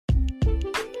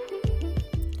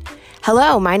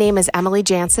Hello, my name is Emily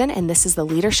Jansen, and this is the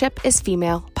Leadership is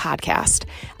Female podcast.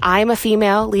 I'm a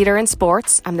female leader in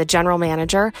sports. I'm the general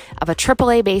manager of a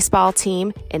AAA baseball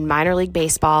team in minor league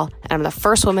baseball, and I'm the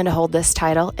first woman to hold this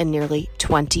title in nearly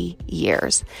 20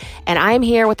 years. And I'm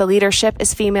here with the Leadership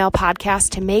is Female podcast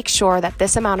to make sure that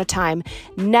this amount of time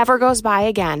never goes by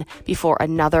again before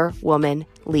another woman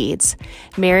leads.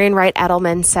 Marian Wright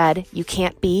Edelman said, "You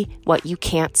can't be what you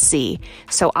can't see."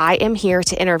 So I am here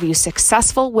to interview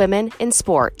successful women in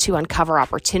sport to uncover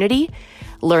opportunity,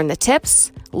 learn the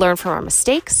tips, learn from our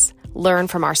mistakes, learn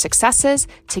from our successes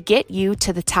to get you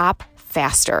to the top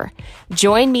faster.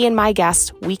 Join me and my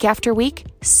guests week after week,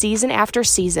 season after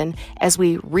season, as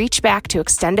we reach back to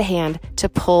extend a hand to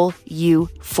pull you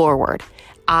forward.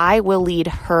 I will lead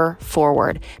her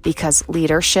forward because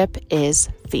leadership is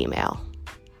female.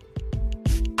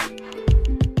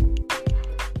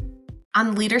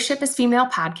 On Leadership is Female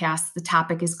podcast, the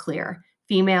topic is clear: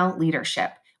 female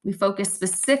leadership. We focus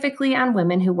specifically on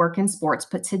women who work in sports,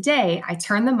 but today I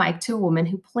turn the mic to a woman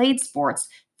who played sports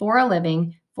for a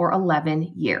living for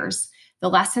 11 years. The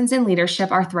lessons in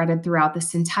leadership are threaded throughout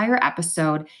this entire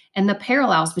episode, and the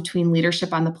parallels between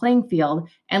leadership on the playing field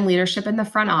and leadership in the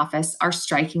front office are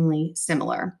strikingly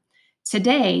similar.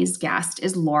 Today's guest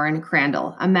is Lauren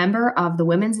Crandall, a member of the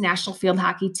women's national field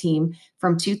hockey team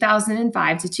from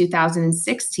 2005 to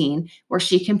 2016, where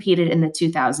she competed in the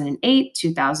 2008,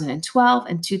 2012,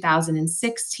 and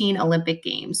 2016 Olympic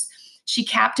Games. She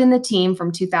captained the team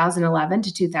from 2011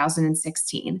 to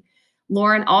 2016.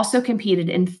 Lauren also competed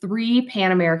in 3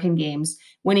 Pan American Games,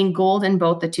 winning gold in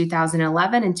both the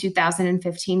 2011 and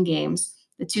 2015 games,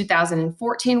 the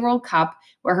 2014 World Cup,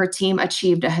 where her team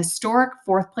achieved a historic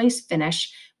 4th place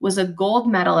finish, was a gold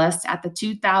medalist at the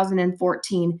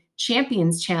 2014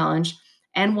 Champions Challenge,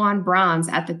 and won bronze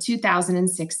at the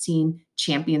 2016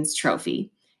 Champions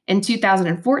Trophy. In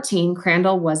 2014,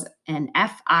 Crandall was an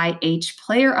FIH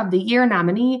Player of the Year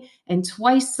nominee and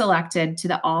twice selected to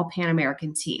the All-Pan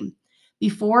American team.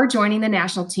 Before joining the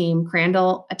national team,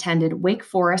 Crandall attended Wake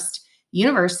Forest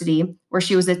University, where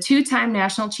she was a 2-time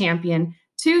national champion,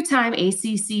 2-time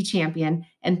ACC champion,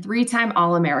 and 3-time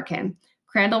All-American.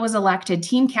 Crandall was elected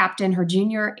team captain her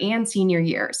junior and senior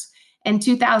years. In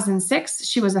 2006,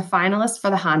 she was a finalist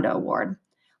for the Honda Award.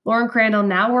 Lauren Crandall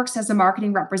now works as a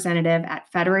marketing representative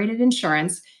at Federated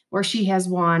Insurance, where she has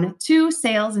won 2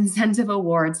 sales incentive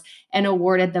awards and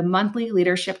awarded the Monthly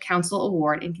Leadership Council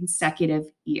Award in consecutive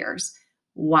years.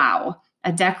 Wow,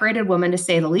 a decorated woman to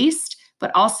say the least,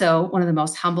 but also one of the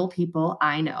most humble people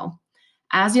I know.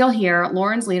 As you'll hear,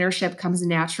 Lauren's leadership comes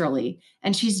naturally,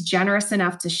 and she's generous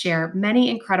enough to share many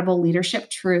incredible leadership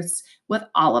truths with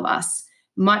all of us.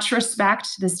 Much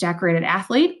respect to this decorated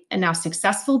athlete and now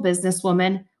successful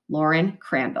businesswoman, Lauren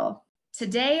Crandall.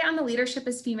 Today on the Leadership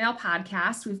is Female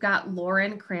podcast, we've got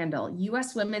Lauren Crandall,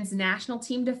 U.S. Women's National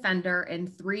Team defender and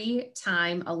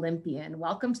 3-time Olympian.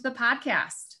 Welcome to the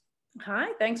podcast.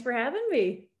 Hi, thanks for having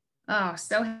me. Oh,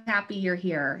 so happy you're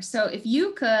here. So if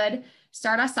you could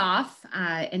start us off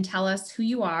and tell us who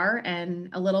you are and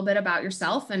a little bit about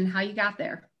yourself and how you got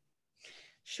there.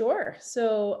 Sure.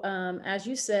 So as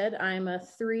you said, I'm a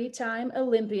 3-time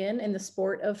Olympian in the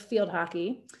sport of field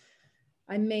hockey.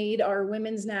 I made our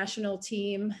women's national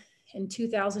team in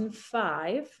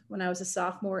 2005 when I was a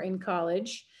sophomore in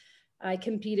college. I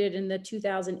competed in the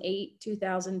 2008,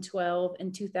 2012,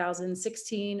 and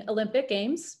 2016 Olympic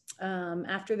Games.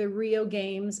 After the Rio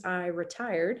Games, I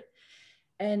retired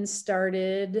and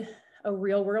started a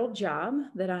real world job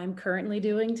that I'm currently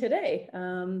doing today,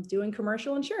 doing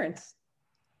commercial insurance.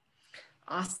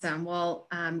 Awesome. Well,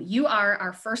 you are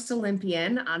our first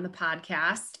Olympian on the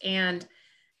podcast, and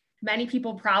many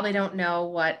people probably don't know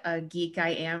what a geek I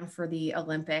am for the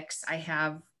Olympics. I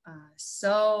have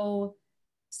so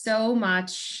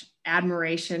much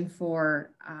admiration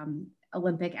for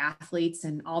Olympic athletes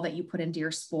and all that you put into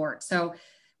your sport. So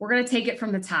we're going to take it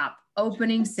from the top.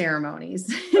 Opening ceremonies.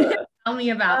 Tell me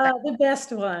about that. The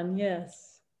best one,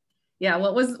 yes. Yeah,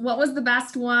 what was the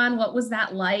best one? What was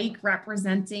that like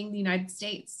representing the United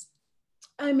States?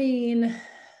 I mean,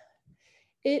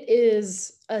 it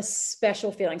is a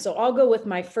special feeling. So I'll go with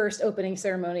my first opening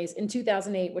ceremonies in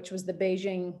 2008, which was the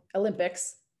Beijing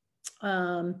Olympics.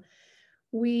 What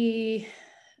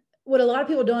a lot of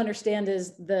people don't understand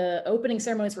is the opening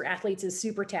ceremonies for athletes is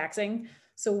super taxing.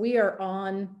 So we are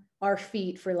on our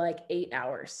feet for like 8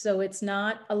 hours. So it's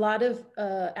not a lot of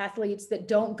athletes that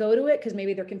don't go to it because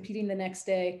maybe they're competing the next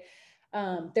day.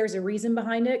 There's a reason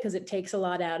behind it because it takes a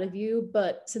lot out of you.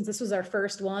 But since this was our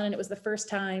first one and it was the first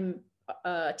time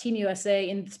Team USA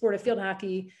in the sport of field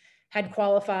hockey had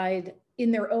qualified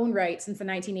in their own right since the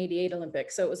 1988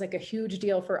 Olympics. So it was like a huge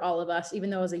deal for all of us, even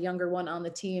though I was a younger one on the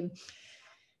team.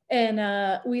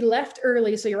 And we left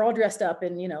early. So you're all dressed up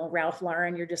in, Ralph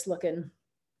Lauren, you're just looking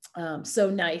so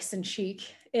nice and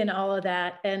chic and all of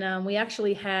that. And we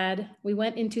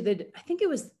went into I think it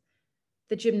was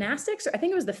the gymnastics, or I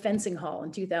think it was the fencing hall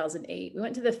in 2008. We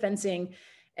went to the fencing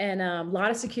and a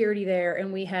lot of security there.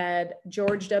 And we had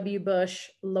George W. Bush,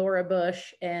 Laura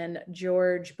Bush, and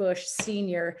George Bush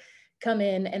Sr. come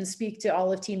in and speak to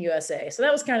all of Team USA. So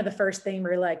that was kind of the first thing we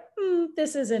were like,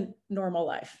 this isn't normal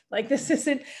life. Like, this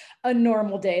isn't a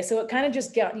normal day. So it kind of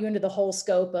just got you into the whole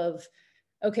scope of,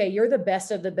 okay, you're the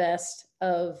best of the best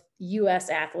of US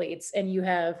athletes, and you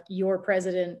have your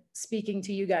president speaking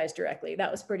to you guys directly.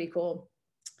 That was pretty cool.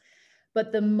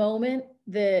 But the moment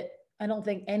that I don't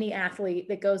think any athlete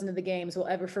that goes into the games will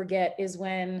ever forget is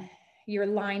when you're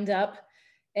lined up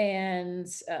and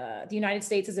the United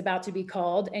States is about to be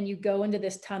called, and you go into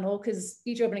this tunnel, because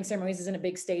each opening ceremonies is in a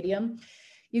big stadium.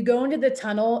 You go into the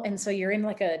tunnel, and so you're in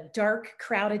like a dark,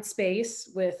 crowded space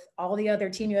with all the other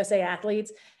Team USA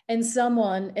athletes, and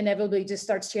someone inevitably just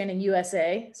starts chanting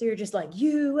USA. So you're just like,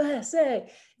 USA,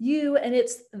 and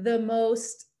it's the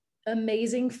most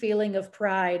amazing feeling of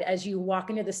pride as you walk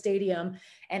into the stadium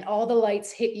and all the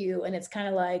lights hit you, and it's kind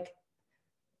of like,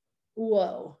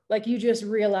 whoa, like you just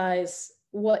realize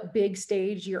what big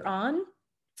stage you're on,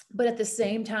 but at the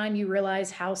same time you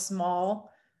realize how small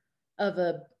of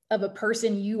a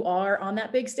person you are on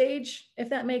that big stage, if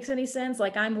that makes any sense.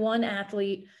 Like, I'm one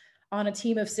athlete on a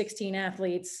team of 16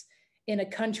 athletes in a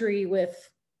country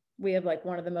we have like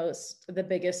one of the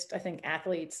biggest, I think,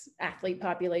 athlete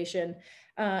population.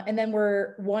 And then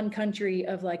we're one country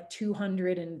of like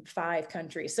 205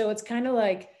 countries. So it's kind of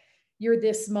like you're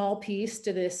this small piece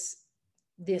to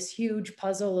this huge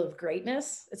puzzle of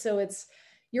greatness. So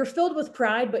you're filled with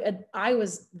pride, but I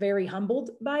was very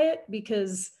humbled by it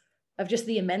because of just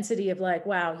the immensity of like,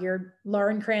 wow, you're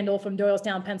Lauren Crandall from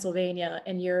Doylestown, Pennsylvania,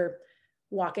 and you're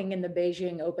walking in the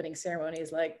Beijing opening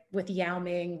ceremonies, like with Yao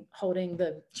Ming holding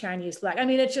the Chinese flag. I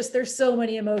mean, it's just, there's so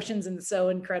many emotions and so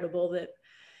incredible that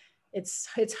it's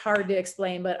hard to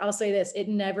explain, but I'll say this, it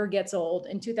never gets old.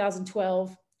 In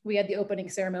 2012, we had the opening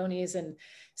ceremonies and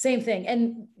same thing.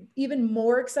 And even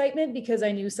more excitement because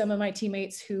I knew some of my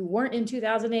teammates who weren't in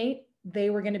 2008, they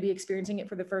were going to be experiencing it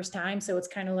for the first time. So it's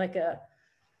kind of like a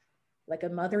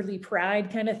motherly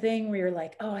pride kind of thing where you're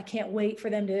like, oh, I can't wait for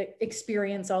them to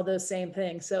experience all those same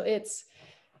things. So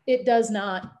it does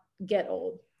not get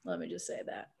old. Let me just say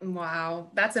that.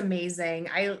 Wow. That's amazing.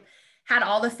 I had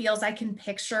all the feels. I can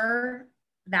picture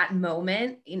that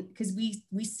moment because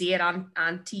we see it on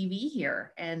TV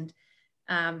here. And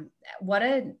what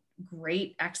a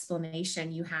great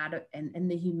explanation you had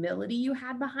and the humility you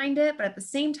had behind it. But at the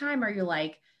same time, are you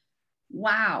like,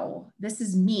 wow, this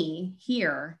is me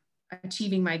here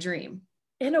achieving my dream?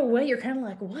 In a way, you're kind of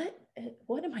like,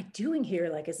 what am I doing here?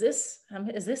 Like, is this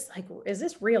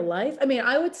real life? I mean,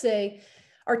 I would say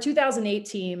our 2008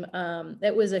 team,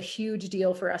 that was a huge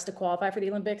deal for us to qualify for the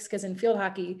Olympics, because in field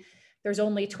hockey, there's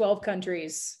only 12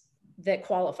 countries that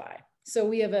qualify. So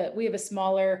we have a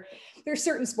smaller, there's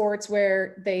certain sports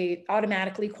where they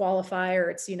automatically qualify, or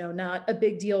it's, not a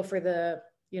big deal for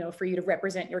for you to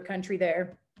represent your country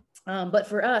there. But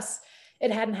for us,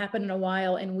 it hadn't happened in a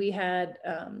while. And we had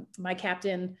my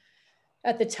captain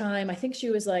at the time, I think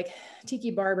she was like, Tiki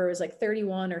Barber was like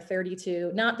 31 or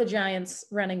 32, not the Giants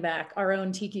running back, our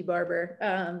own Tiki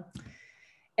Barber.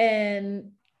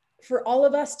 And for all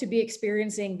of us to be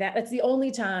experiencing that, that's the only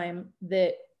time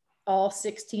that all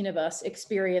 16 of us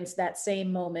experienced that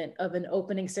same moment of an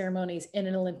opening ceremonies in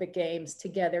an Olympic Games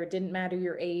together. It didn't matter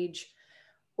your age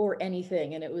or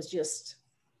anything. And it's just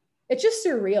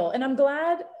surreal. And I'm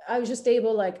glad I was just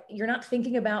able, like, you're not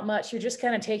thinking about much. You're just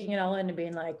kind of taking it all in and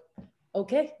being like,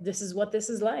 okay, this is what this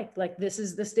is like. Like, this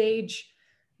is the stage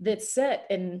that's set.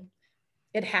 And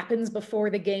it happens before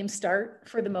the games start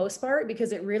for the most part,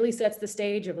 because it really sets the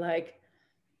stage of like,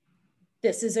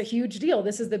 this is a huge deal.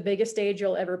 This is the biggest stage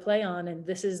you'll ever play on. And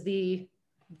this is the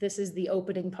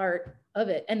opening part of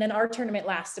it. And then our tournament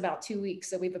lasts about 2 weeks.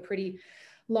 So we have a pretty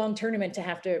long tournament to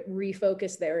have to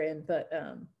refocus therein. But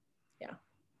yeah,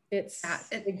 it's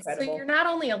incredible. So you're not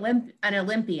only an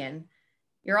Olympian,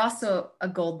 you're also a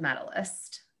gold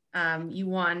medalist. You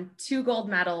won 2 gold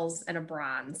medals and a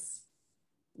bronze.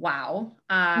 Wow.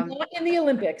 Not in the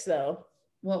Olympics though.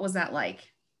 What was that like?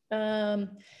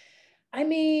 I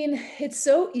mean, it's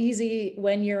so easy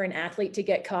when you're an athlete to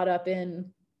get caught up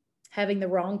in having the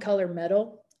wrong color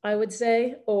medal, I would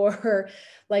say, or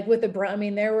like with the bronze. I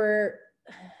mean, there were,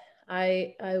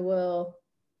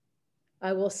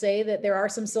 I will say that there are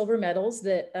some silver medals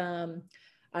that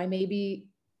I maybe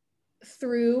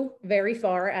threw very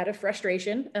far out of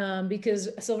frustration, because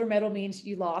a silver medal means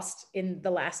you lost in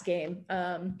the last game.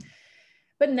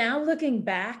 But now looking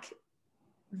back,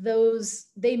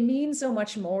 they mean so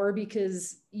much more,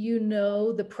 because you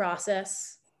know the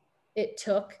process it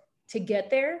took to get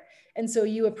there. And so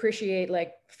you appreciate,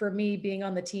 like, for me being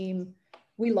on the team,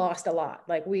 we lost a lot.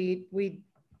 Like we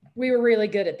were really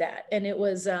good at that. And it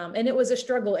was a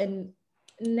struggle. And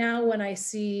now when I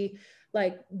see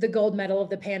like the gold medal of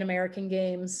the Pan American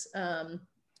Games,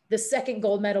 the second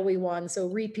gold medal we won, so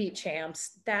repeat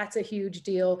champs, that's a huge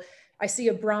deal. I see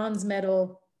a bronze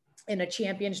medal in a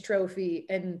Champions Trophy,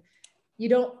 and you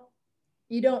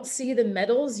don't see the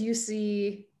medals, you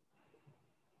see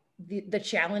the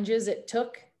challenges it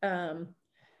took,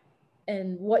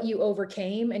 and what you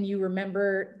overcame, and you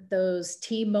remember those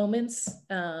team moments.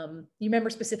 You remember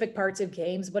specific parts of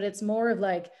games, but it's more of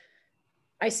like,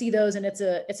 I see those and it's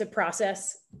a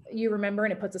process you remember,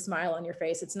 and it puts a smile on your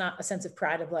face. It's not a sense of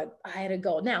pride of like, I had a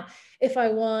gold. Now, if I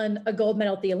won a gold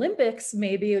medal at the Olympics,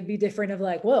 maybe it would be different of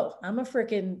like, whoa, I'm a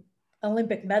freaking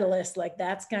Olympic medalist. Like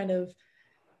that's kind of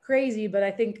crazy. But I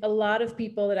think a lot of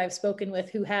people that I've spoken with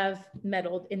who have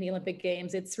medaled in the Olympic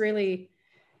Games, it's really,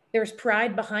 there's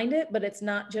pride behind it, but it's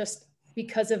not just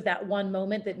because of that one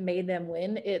moment that made them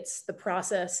win. It's the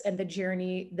process and the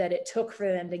journey that it took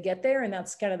for them to get there. And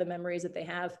that's kind of the memories that they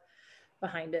have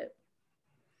behind it.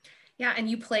 Yeah. And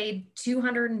you played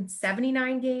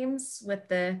 279 games with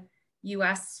the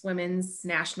U.S. women's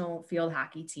national field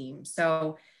hockey team.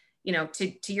 So, you know,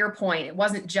 to your point, it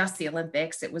wasn't just the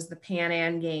Olympics, it was the Pan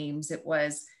Am Games. It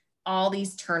was all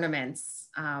these tournaments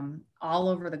all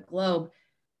over the globe.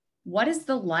 What is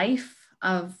the life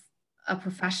of a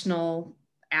professional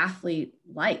athlete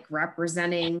like,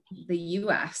 representing the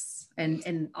U.S.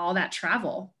 and all that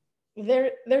travel?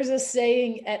 There's a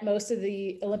saying at most of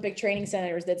the Olympic training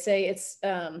centers that say it's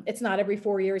not every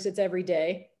 4 years, it's every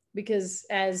day. Because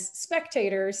as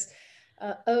spectators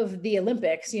of the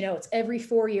Olympics, you know, it's every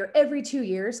 2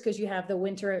 years, because you have the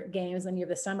winter games and you have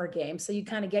the summer games. So you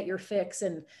kind of get your fix,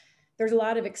 and there's a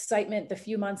lot of excitement the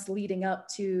few months leading up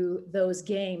to those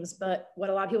games. But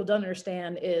what a lot of people don't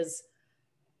understand is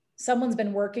someone's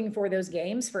been working for those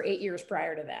games for 8 years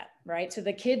prior to that, right? So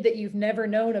the kid that you've never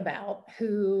known about,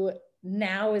 who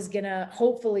now is gonna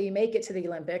hopefully make it to the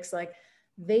Olympics, like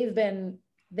they've been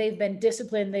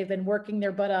disciplined, they've been working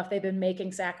their butt off, they've been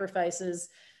making sacrifices,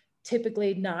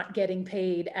 typically not getting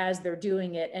paid as they're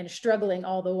doing it, and struggling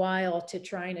all the while to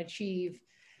try and achieve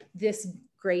this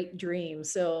great dream.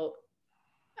 So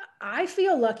I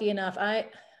feel lucky enough. I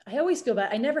always feel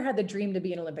bad. I never had the dream to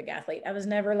be an Olympic athlete. I was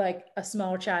never like a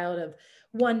small child of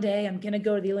one day I'm going to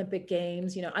go to the Olympic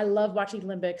Games. You know, I love watching the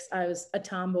Olympics. I was a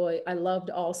tomboy. I loved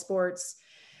all sports.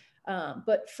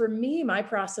 But for me, my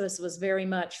process was very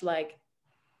much like,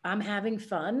 I'm having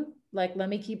fun. Like, let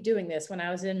me keep doing this. When I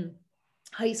was in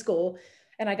high school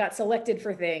and I got selected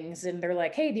for things, and they're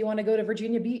like, hey, do you want to go to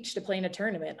Virginia Beach to play in a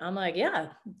tournament? I'm like, yeah,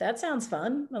 that sounds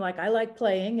fun. I'm like, I like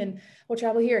playing, and we'll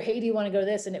travel here. Hey, do you want to go to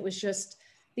this? And it was just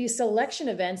these selection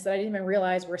events that I didn't even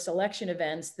realize were selection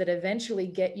events that eventually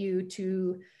get you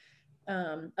to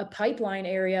a pipeline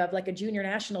area of like a junior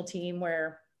national team,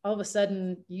 where all of a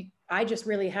sudden I just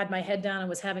really had my head down and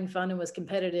was having fun and was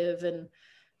competitive, and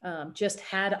just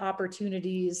had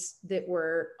opportunities that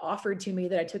were offered to me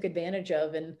that I took advantage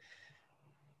of. And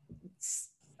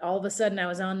all of a sudden I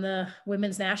was on the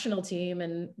women's national team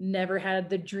and never had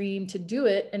the dream to do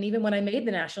it. And even when I made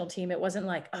the national team, it wasn't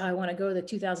like, oh, I want to go to the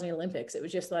 2000 Olympics. It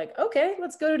was just like, okay,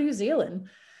 let's go to New Zealand.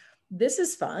 This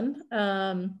is fun.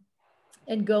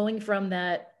 And going from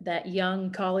that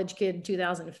young college kid in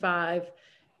 2005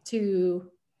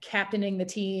 to captaining the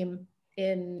team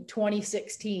in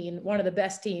 2016, one of the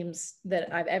best teams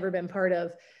that I've ever been part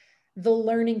of, the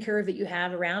learning curve that you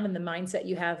have around and the mindset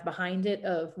you have behind it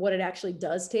of what it actually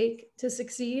does take to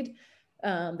succeed,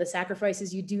 the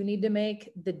sacrifices you do need to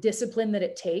make, the discipline that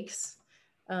it takes.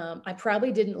 I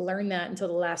probably didn't learn that until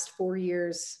the last 4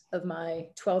 years of my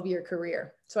 12-year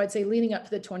career. So I'd say leading up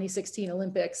to the 2016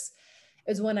 Olympics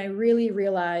is when I really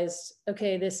realized,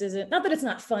 okay, this isn't, not that it's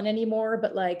not fun anymore,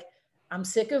 but like, I'm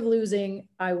sick of losing.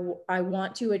 I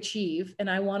want to achieve, and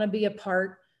I want to be a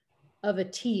part of a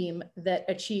team that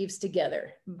achieves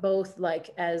together, both like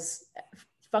as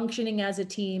functioning as a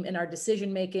team in our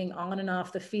decision-making on and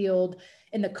off the field,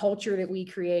 in the culture that we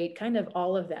create, kind of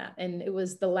all of that. And it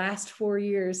was the last 4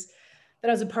 years that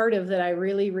I was a part of that I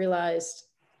really realized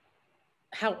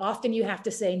how often you have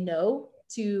to say no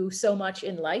to so much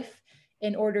in life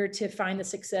in order to find the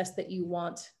success that you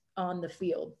want on the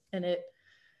field. And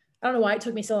I don't know why it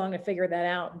took me so long to figure that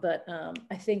out, but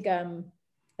I think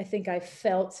I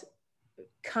felt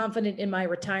confident in my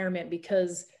retirement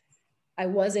because I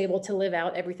was able to live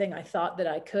out everything I thought that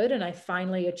I could. And I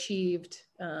finally achieved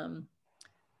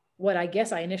what I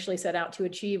guess I initially set out to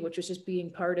achieve, which was just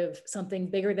being part of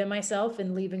something bigger than myself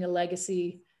and leaving a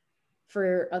legacy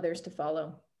for others to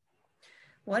follow.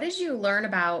 What did you learn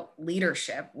about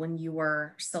leadership when you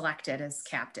were selected as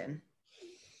captain?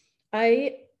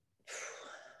 I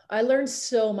learned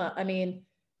so much. I mean,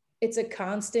 it's a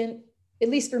constant, at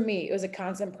least for me, it was a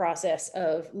constant process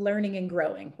of learning and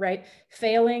growing, right?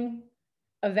 Failing,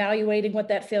 evaluating what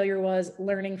that failure was,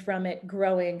 learning from it,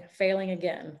 growing, failing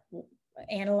again,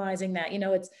 analyzing that.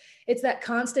 It's that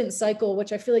constant cycle,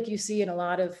 which I feel like you see in a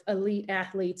lot of elite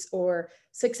athletes or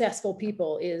successful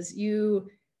people, is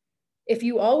if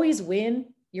you always win,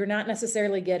 you're not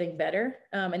necessarily getting better.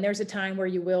 And there's a time where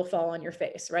you will fall on your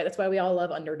face, right? That's why we all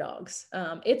love underdogs.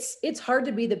 It's hard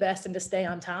to be the best and to stay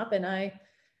on top. And I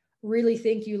really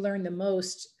think you learn the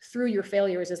most through your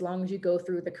failures as long as you go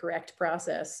through the correct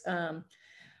process.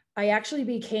 I actually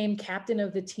became captain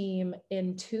of the team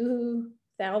in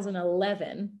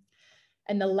 2011.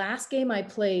 And the last game I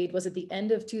played was at the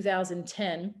end of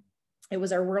 2010. It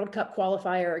was our World Cup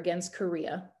qualifier against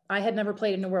Korea. I had never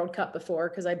played in a World Cup before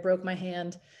because I broke my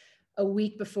hand a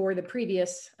week before the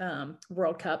previous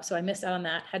World Cup. So I missed out on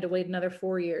that, had to wait another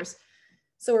 4 years.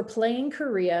 So we're playing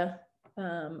Korea.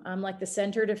 I'm like the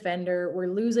center defender. We're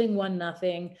losing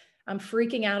 1-0. I'm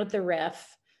freaking out at the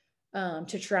ref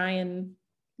to try and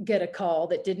get a call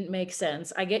that didn't make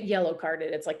sense. I get yellow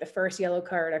carded. It's like the first yellow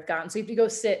card I've gotten. So you have to go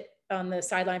sit on the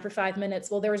sideline for 5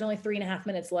 minutes. Well, there was only 3.5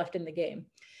 minutes left in the game.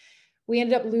 We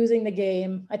ended up losing the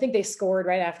game. I think they scored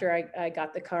right after I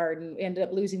got the card, and we ended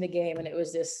up losing the game. And it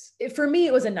was for me,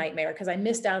 it was a nightmare because I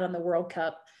missed out on the World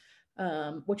Cup,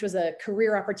 which was a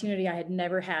career opportunity I had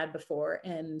never had before.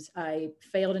 And I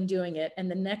failed in doing it. And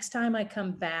the next time I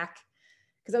come back,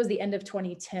 because that was the end of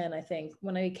 2010, I think,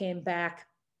 when I came back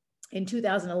in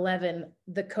 2011,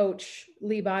 the coach,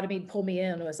 Lee Bottomede, pulled me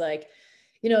in and was like,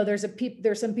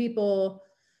 there's some people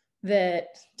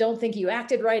that don't think you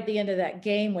acted right at the end of that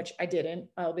game, which I didn't.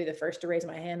 I'll be the first to raise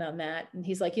my hand on that. And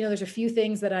he's like, there's a few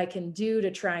things that I can do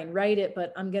to try and right it,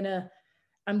 but I'm going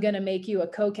to make you a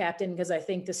co-captain because I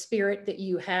think the spirit that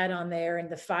you had on there and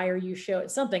the fire you showed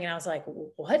something. And I was like,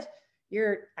 what?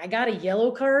 I got a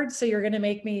yellow card, so you're going to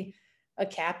make me a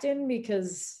captain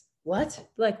because what?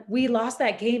 Like, we lost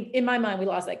that game. In my mind, we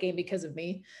lost that game because of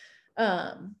me.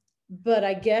 But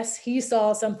I guess he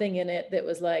saw something in it that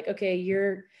was like, okay,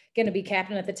 you're going to be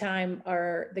captain. At the time,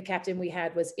 the captain we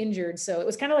had was injured. So it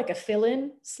was kind of like a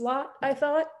fill-in slot, I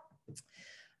thought.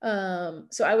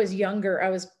 So I was younger. I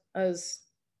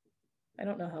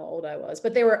don't know how old I was,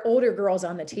 but there were older girls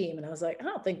on the team. And I was like, I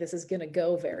don't think this is going to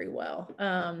go very well.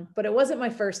 But it wasn't my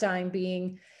first time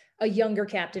being a younger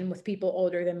captain with people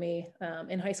older than me.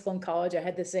 In high school and college, I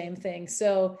had the same thing.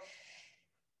 So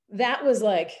that was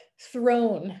like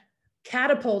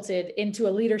catapulted into a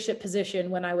leadership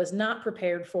position when I was not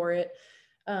prepared for it,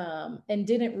 and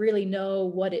didn't really know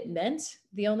what it meant.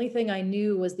 The only thing I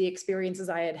knew was the experiences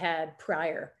I had had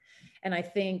prior. And I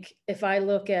think if I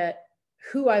look at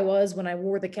who I was when I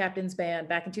wore the captain's band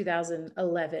back in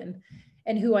 2011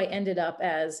 and who I ended up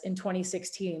as in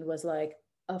 2016, was like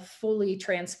a fully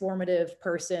transformative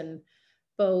person,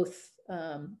 both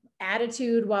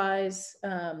attitude wise,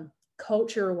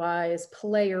 culture wise,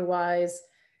 player wise,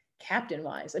 captain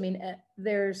wise. I mean,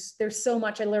 there's so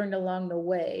much I learned along the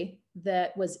way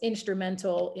that was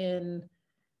instrumental in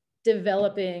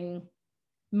developing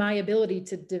my ability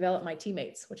to develop my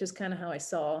teammates, which is kind of how I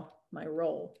saw my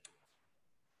role.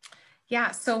 Yeah.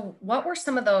 So what were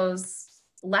some of those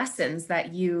lessons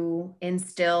that you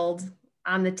instilled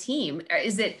on the team?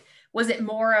 Was it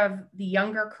more of the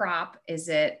younger crop? Is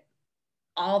it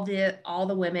all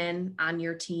the women on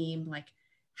your team? Like,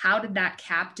 how did that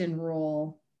captain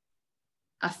role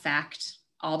affect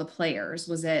all the players?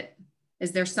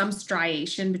 Is there some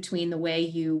striation between the way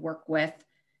you work with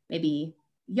maybe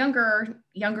younger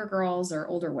girls or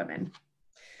older women?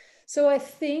 So I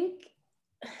think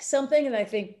something that I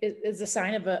think is a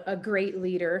sign of a great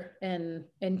leader and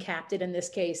captain in this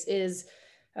case is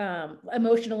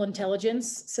emotional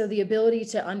intelligence. So the ability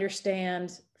to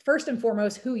understand first and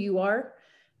foremost who you are,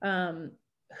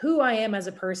 who I am as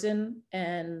a person,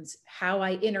 and how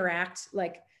I interact,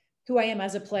 like who I am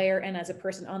as a player and as a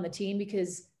person on the team,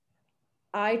 because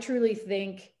I truly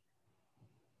think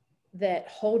that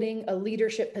holding a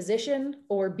leadership position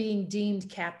or being deemed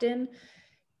captain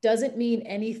doesn't mean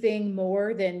anything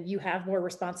more than you have more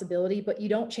responsibility, but you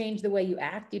don't change the way you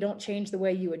act. You don't change the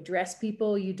way you address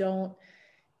people. You don't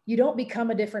you don't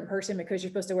become a different person because you're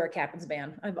supposed to wear a captain's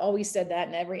band. I've always said that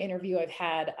in every interview I've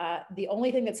had. The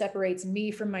only thing that separates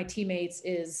me from my teammates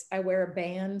is I wear a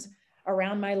band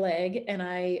around my leg and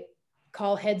I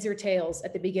call heads or tails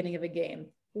at the beginning of a game,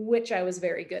 which I was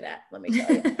very good at, let me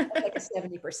tell you, like a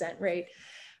 70% rate.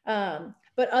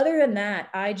 But other than that,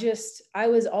 I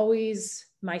was always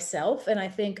myself. And I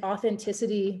think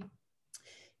authenticity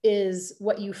is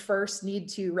what you first need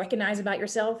to recognize about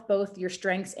yourself, both your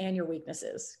strengths and your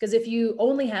weaknesses. Because if you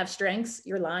only have strengths,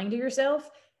 you're lying to yourself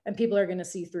and people are going to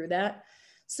see through that.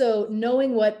 So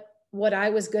knowing what I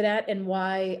was good at and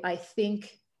why I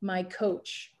think my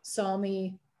coach saw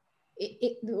me,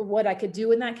 what I could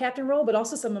do in that captain role, but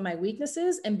also some of my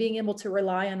weaknesses, and being able to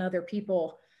rely on other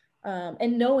people,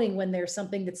 and knowing when there's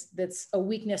something that's a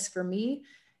weakness for me,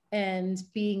 and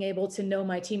being able to know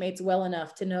my teammates well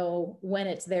enough to know when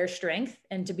it's their strength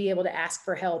and to be able to ask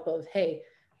for help of, hey,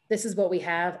 this is what we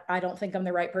have. I don't think I'm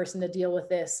the right person to deal with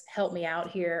this. Help me out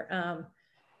here.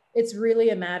 It's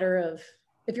really a matter of,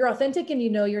 if you're authentic and you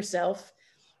know yourself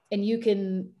and you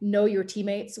can know your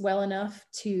teammates well enough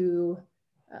to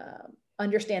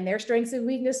understand their strengths and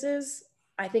weaknesses,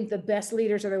 I think the best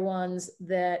leaders are the ones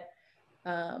that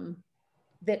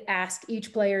ask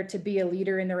each player to be a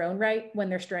leader in their own right when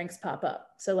their strengths pop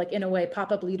up. So like, in a way,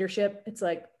 pop-up leadership, it's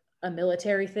like a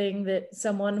military thing that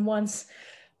someone once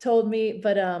told me,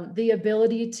 but the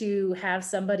ability to have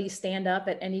somebody stand up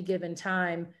at any given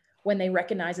time when they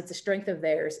recognize it's a strength of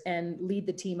theirs and lead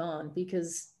the team on,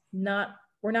 because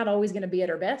we're not always going to be at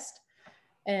our best,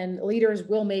 and leaders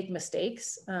will make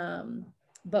mistakes.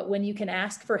 But when you can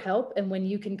ask for help and when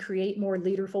you can create more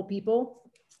leaderful people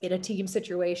in a team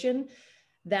situation,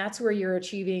 that's where you're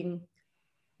achieving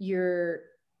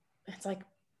it's like,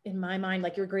 in my mind,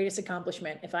 like your greatest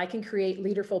accomplishment. If I can create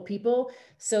leaderful people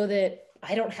so that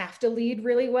I don't have to lead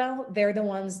really well, they're the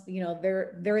ones,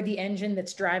 they're the engine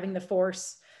that's driving the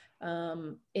force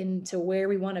into where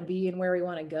we want to be and where we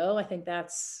want to go. I think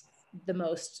that's the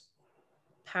most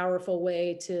powerful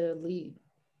way to lead.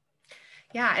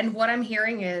 Yeah. And what I'm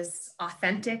hearing is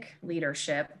authentic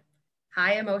leadership,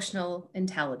 high emotional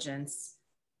intelligence,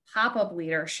 pop-up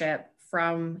leadership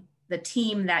from the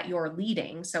team that you're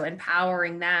leading. So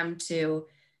empowering them to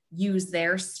use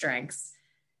their strengths.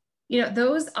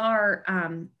 Those are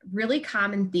really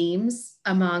common themes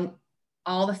among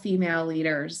all the female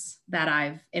leaders that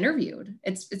I've interviewed.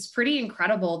 It's pretty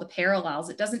incredible, the parallels.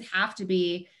 It doesn't have to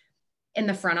be in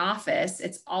the front office.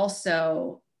 It's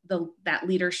also that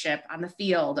leadership on the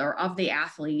field or of the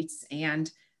athletes.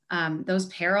 And those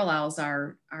parallels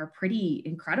are pretty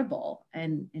incredible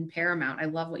and paramount. I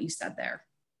love what you said there.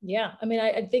 Yeah. I mean,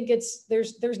 I think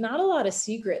there's not a lot of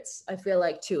secrets, I feel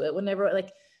like, to it. Whenever,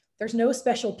 like, there's no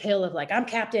special pill of like, I'm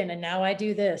captain and now I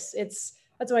do this.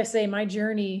 That's why I say my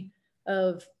journey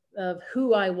of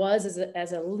who I was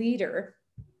as a leader.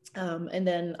 And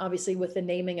then obviously with the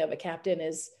naming of a captain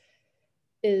was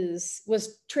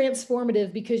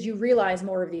transformative, because you realize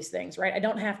more of these things, right? I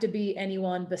don't have to be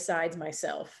anyone besides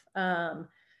myself.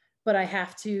 But I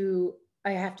have to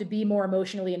be more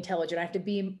emotionally intelligent. I have to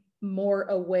be more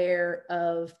aware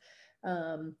of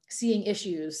seeing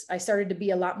issues. I started to be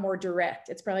a lot more direct.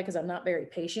 It's probably because I'm not very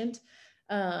patient.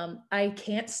 I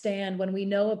can't stand when we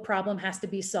know a problem has to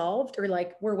be solved, or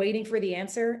like we're waiting for the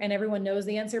answer and everyone knows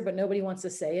the answer, but nobody wants to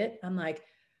say it. I'm like,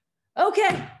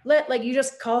 okay, you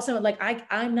just call someone. Like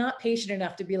I'm not patient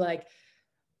enough to be like,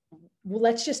 well,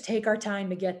 let's just take our time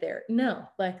to get there. No,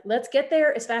 like, let's get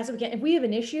there as fast as we can. If we have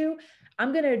an issue,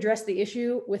 I'm going to address the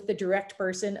issue with the direct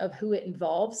person of who it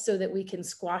involves so that we can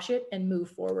squash it and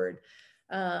move forward.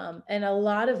 And a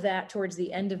lot of that towards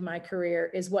the end of my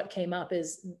career is what came up,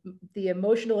 is the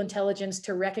emotional intelligence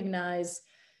to recognize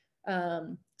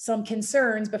some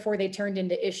concerns before they turned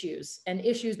into issues, and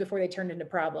issues before they turned into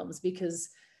problems. Because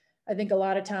I think a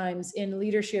lot of times in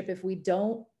leadership, if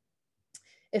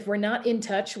we're not in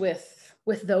touch with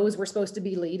those we're supposed to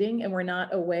be leading, and we're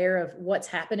not aware of what's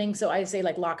happening. So I say,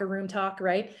 like, locker room talk,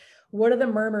 right? What are the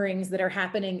murmurings that are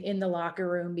happening in the locker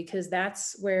room? Because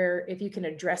that's where, if you can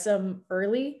address them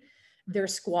early, they're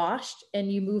squashed and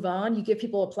you move on. You give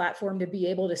people a platform to be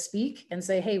able to speak and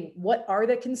say, hey, what are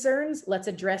the concerns? Let's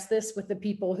address this with the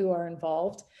people who are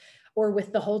involved, or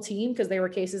with the whole team, because there were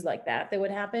cases like that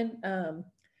would happen. And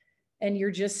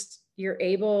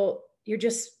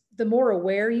the more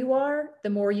aware you are, the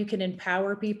more you can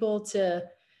empower people to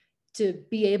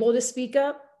be able to speak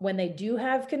up when they do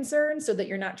have concerns, so that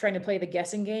you're not trying to play the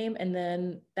guessing game. And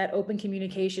then that open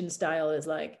communication style is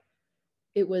like,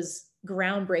 it was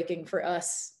groundbreaking for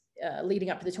us leading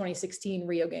up to the 2016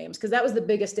 Rio Games, because that was the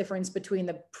biggest difference between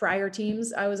the prior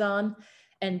teams I was on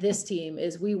and this team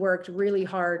is we worked really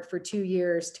hard for 2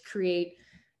 years to create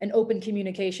an open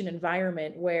communication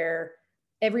environment where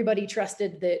everybody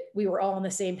trusted that we were all on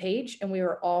the same page and we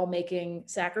were all making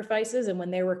sacrifices. And when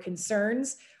there were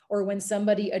concerns or when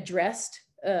somebody addressed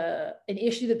an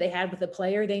issue that they had with a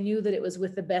player, they knew that it was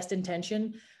with the best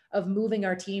intention of moving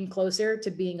our team closer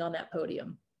to being on that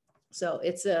podium. So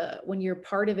it's when you're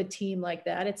part of a team like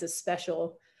that, it's a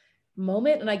special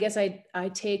moment. And I guess I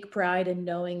take pride in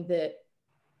knowing that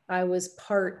I was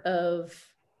part of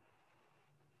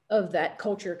that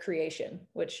culture creation,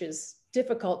 which is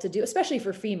difficult to do, especially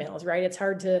for females, right? It's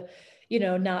hard to,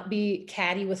 not be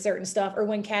catty with certain stuff, or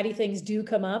when catty things do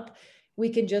come up, we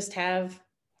can just have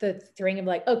the thing of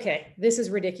like, okay, this is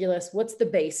ridiculous. What's the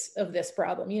base of this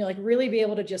problem? Like really be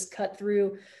able to just cut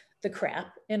through the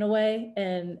crap in a way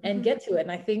and get to it.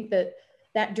 And I think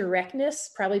that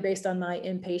directness, probably based on my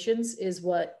impatience, is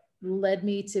what led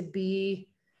me to be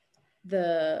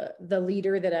the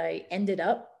leader that I ended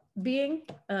up being.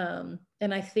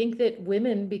 And I think that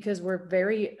women, because we're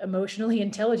very emotionally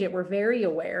intelligent, we're very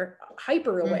aware,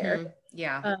 hyper aware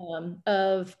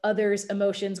of others'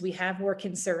 emotions. We have more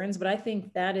concerns, but I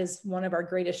think that is one of our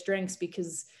greatest strengths,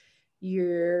 because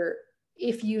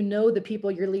if you know the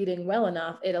people you're leading well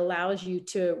enough, it allows you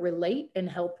to relate and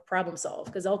help problem solve,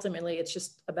 because ultimately it's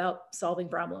just about solving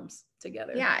problems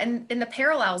together. Yeah. And the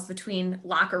parallels between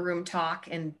locker room talk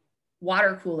and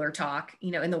water cooler talk,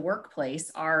 in the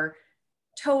workplace are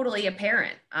totally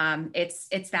apparent.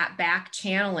 It's that back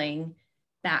channeling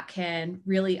that can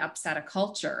really upset a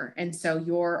culture. And so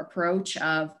your approach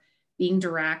of being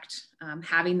direct,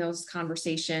 having those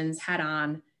conversations head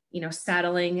on,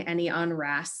 settling any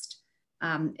unrest,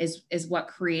 is what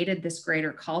created this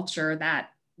greater culture that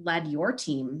led your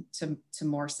team to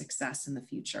more success in the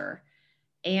future.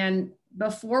 And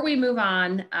before we move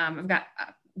on, I've got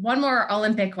one more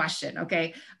Olympic question.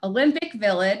 Okay. Olympic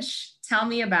Village, tell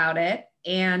me about it.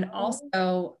 And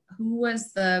also, who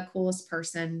was the coolest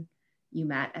person you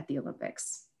met at the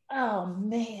Olympics? Oh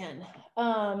man.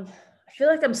 I feel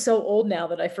like I'm so old now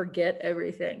that I forget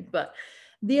everything, but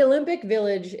the Olympic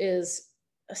Village is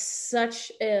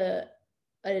such an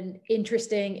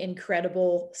interesting,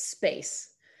 incredible space.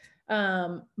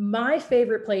 My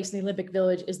favorite place in the Olympic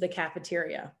Village is the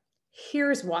cafeteria.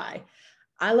 Here's why.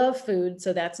 I love food,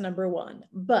 so that's number one.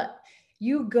 But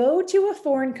you go to a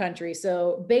foreign country,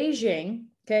 so Beijing,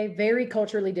 okay, very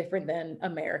culturally different than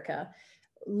America.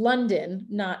 London,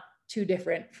 not too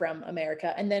different from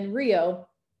America. And then Rio,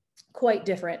 quite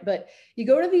different. But you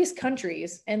go to these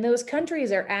countries, and those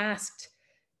countries are asked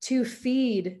to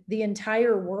feed the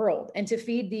entire world and to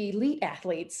feed the elite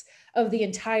athletes of the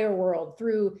entire world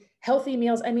through healthy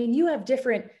meals. I mean, you have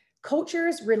different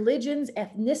cultures, religions,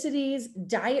 ethnicities,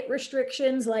 diet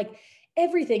restrictions, like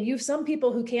everything. You have some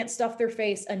people who can't stuff their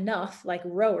face enough, like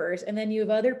rowers. And then you have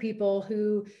other people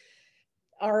who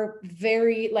are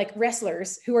very like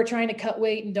wrestlers who are trying to cut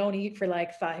weight and don't eat for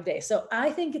like 5 days. So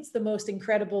I think it's the most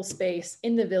incredible space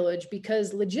in the village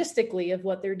because logistically of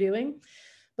what they're doing,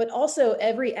 but also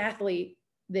every athlete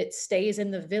that stays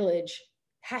in the village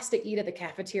has to eat at the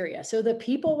cafeteria. So the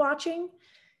people watching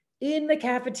in the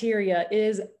cafeteria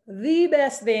is the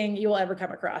best thing you'll ever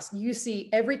come across. You see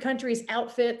every country's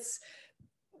outfits,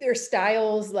 their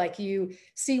styles, like you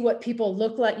see what people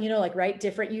look like, like right,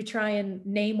 different. You try and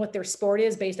name what their sport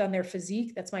is based on their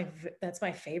physique. That's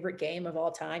my favorite game of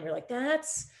all time. You're like,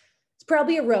 it's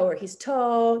probably a rower. He's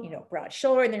tall, broad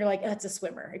shoulder. And then you're like, that's a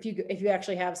swimmer. If you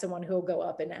actually have someone who'll go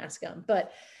up and ask them.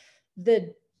 But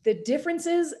the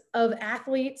differences of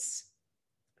athletes'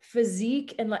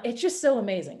 physique and like, it's just so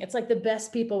amazing. It's like the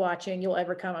best people watching you'll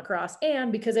ever come across.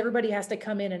 And because everybody has to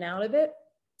come in and out of it,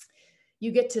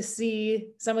 you get to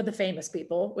see some of the famous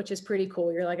people, which is pretty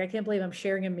cool. You're like, I can't believe I'm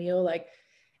sharing a meal. Like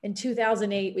in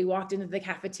 2008, we walked into the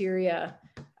cafeteria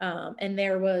and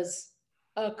there was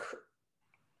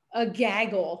a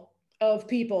gaggle of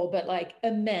people, but like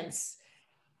immense.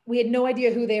 We had no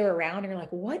idea who they were around. And you're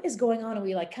like, what is going on? And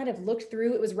we like kind of looked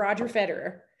through, it was Roger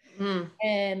Federer.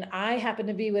 And I happen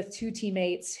to be with two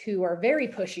teammates who are very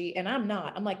pushy and I'm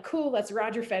not. I'm like, cool, that's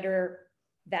Roger Federer.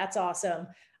 That's awesome.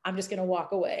 I'm just going to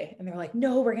walk away. And they're like,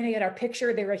 no, we're going to get our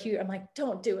picture. They were huge. I'm like,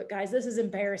 don't do it, guys. This is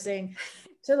embarrassing.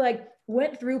 So like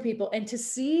went through people and to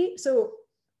see, so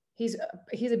he's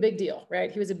a big deal,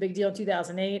 right? He was a big deal in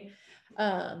 2008.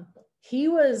 He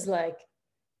was like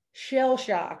shell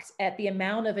shocked at the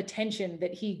amount of attention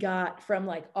that he got from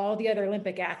like all the other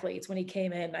Olympic athletes when he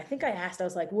came in. I think I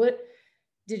was like, what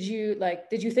did you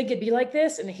think it'd be like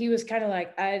this? And he was kind of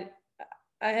like, I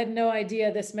had no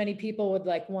idea this many people would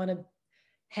like want to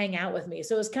hang out with me.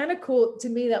 So it was kind of cool to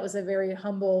me. That was a very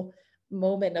humble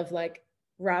moment of like,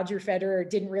 Roger Federer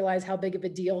didn't realize how big of a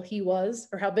deal he was,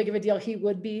 or how big of a deal he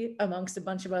would be amongst a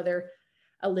bunch of other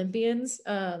Olympians.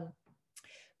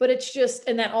 But it's just,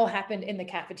 and that all happened in the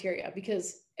cafeteria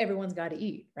because everyone's got to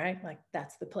eat, right? Like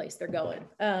that's the place they're going.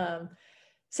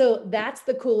 So that's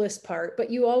the coolest part. But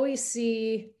you always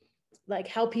see like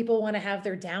how people want to have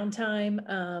their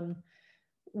downtime.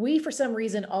 We, for some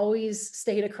reason, always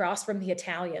stayed across from the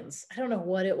Italians. I don't know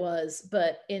what it was,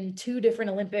 but in 2 different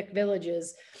Olympic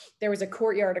villages, there was a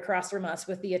courtyard across from us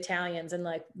with the Italians, and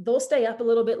like, they'll stay up a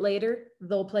little bit later.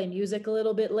 They'll play music a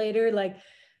little bit later. Like,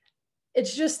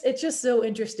 it's just so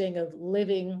interesting of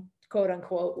living, quote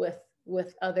unquote,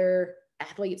 with other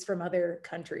athletes from other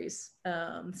countries.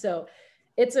 So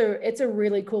it's a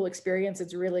really cool experience.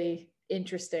 It's really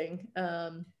interesting.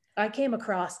 I came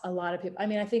across a lot of people. I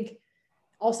mean, I think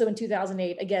also in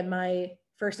 2008, again, my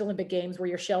first Olympic Games, where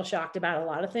you're shell shocked about a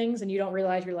lot of things and you don't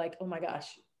realize, you're like, oh my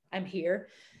gosh, I'm here.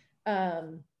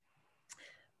 The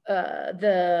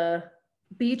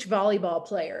beach volleyball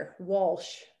player, Walsh,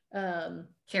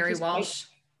 Carrie Walsh.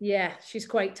 She's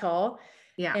quite tall.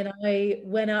 Yeah. And I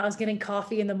went out, I was getting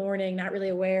coffee in the morning, not really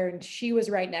aware. And she was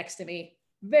right next to me,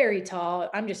 very tall.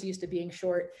 I'm just used to being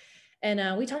short.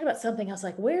 And we talked about something. I was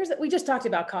like, where's it? We just talked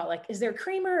about like, is there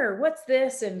creamer or what's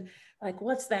this? And like,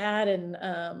 what's that? And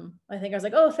I think I was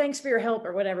like, oh, thanks for your help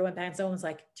or whatever. Went back and someone was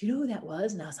like, do you know who that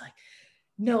was? And I was like,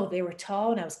 no, they were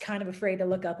tall. And I was kind of afraid to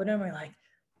look up at them. We're like,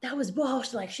 that was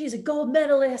Walsh. Like, she's a gold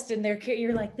medalist. And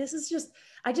you're like, this is just,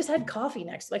 I just had coffee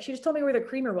next. Like, she just told me where the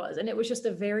creamer was. And it was just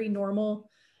a very normal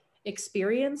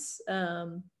experience.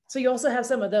 So you also have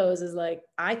some of those, is like,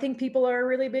 I think people are a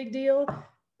really big deal,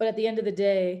 but at the end of the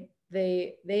day,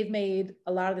 they've made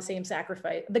a lot of the same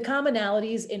sacrifice. The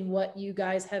commonalities in what you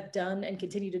guys have done and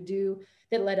continue to do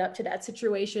that led up to that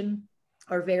situation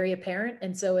are very apparent.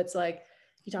 And so it's like,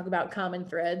 you talk about common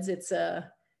threads. It's an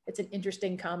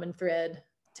interesting common thread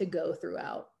to go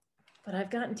throughout. But I've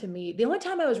gotten to meet, the only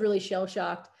time I was really shell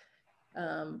shocked,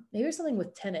 maybe it was something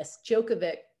with tennis,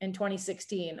 Djokovic in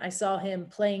 2016. I saw him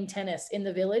playing tennis in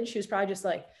the village. He was probably just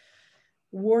like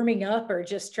warming up or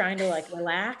just trying to like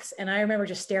relax. And I remember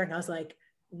just staring. I was like,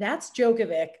 that's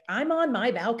Djokovic. I'm on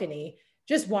my balcony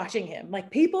just watching him.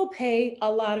 Like, people pay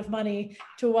a lot of money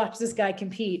to watch this guy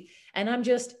compete. And I'm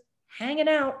just hanging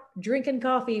out, drinking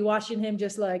coffee, watching him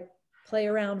just like play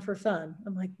around for fun.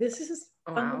 I'm like, this is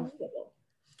unbelievable.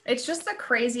 It's just the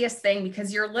craziest thing,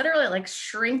 because you're literally like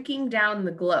shrinking down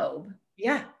the globe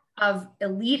of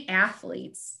elite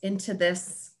athletes into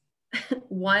this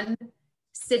one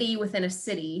city within a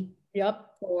city. Yep.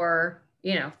 For,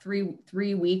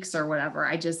 3 weeks or whatever.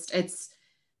 It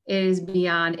is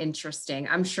beyond interesting.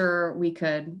 I'm sure we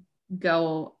could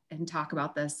go and talk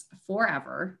about this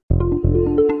forever.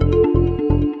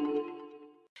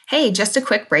 Hey, just a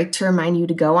quick break to remind you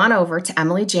to go on over to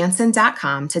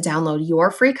emilyjansen.com to download your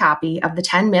free copy of the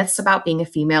 10 Myths About Being a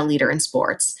Female Leader in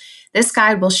Sports. This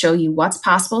guide will show you what's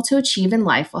possible to achieve in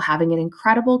life while having an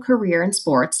incredible career in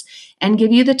sports and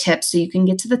give you the tips so you can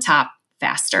get to the top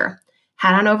faster.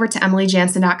 Head on over to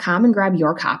emilyjansen.com and grab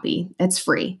your copy. It's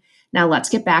free. Now let's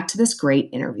get back to this great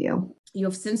interview. You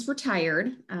have since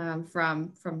retired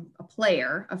from a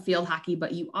player of field hockey,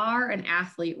 but you are an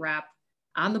athlete rep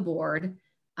on the board.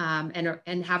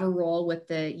 And have a role with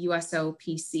the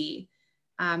USOPC.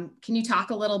 Can you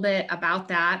talk a little bit about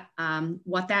that?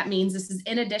 What that means? This is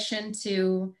in addition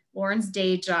to Lauren's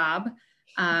day job.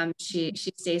 She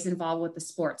stays involved with the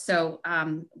sport. So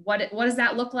what does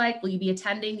that look like? Will you be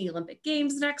attending the Olympic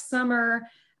Games next summer?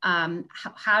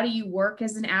 How do you work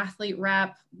as an athlete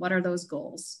rep? What are those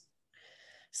goals?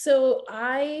 So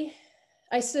I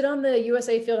sit on the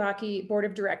USA Field Hockey Board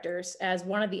of Directors as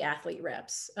one of the athlete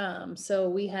reps. So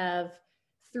we have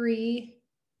three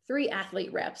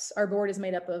athlete reps. Our board is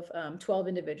made up of 12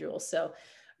 individuals. So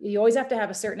you always have to have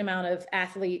a certain amount of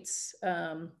athletes,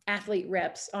 athlete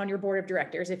reps on your board of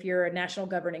directors if you're a national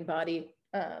governing body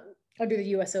under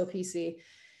the USOPC.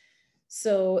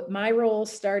 So my role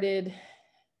started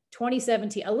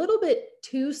 2017, a little bit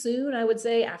too soon, I would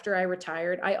say, after I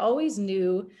retired. I always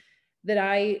knew that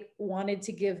I wanted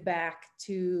to give back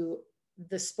to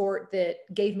the sport that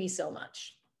gave me so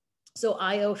much. So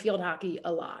I owe field hockey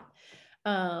a lot.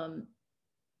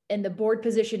 And the board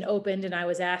position opened and I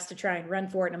was asked to try and run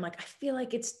for it. And I'm like, I feel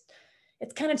like it's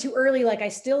kind of too early. Like, I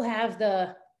still have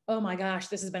oh my gosh,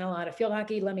 this has been a lot of field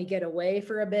hockey. Let me get away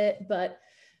for a bit. But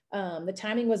the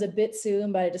timing was a bit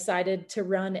soon, but I decided to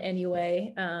run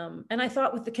anyway. And I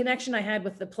thought with the connection I had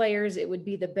with the players, it would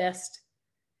be the best.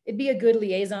 It'd be a good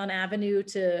liaison avenue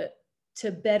to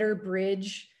better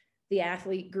bridge the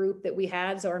athlete group that we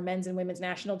had. So our men's and women's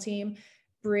national team,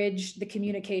 bridge the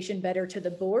communication better to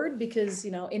the board, because,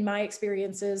 you know, in my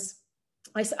experiences,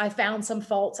 I found some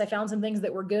faults. I found some things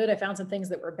that were good. I found some things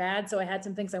that were bad. So I had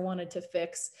some things I wanted to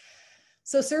fix.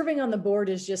 So serving on the board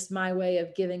is just my way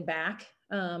of giving back.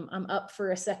 I'm up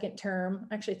for a second term.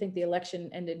 Actually, I think the election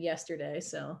ended yesterday,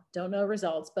 so don't know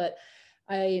results, but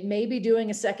I may be doing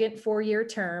a second 4-year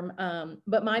term.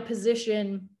 But my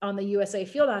position on the USA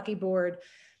Field Hockey Board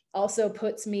also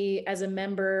puts me as a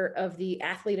member of the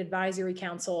Athlete Advisory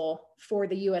Council for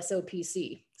the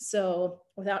USOPC. So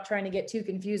without trying to get too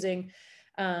confusing,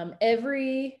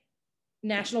 every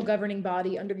national governing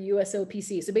body under the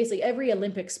USOPC, so basically every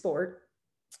Olympic sport,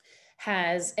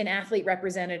 has an athlete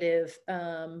representative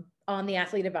on the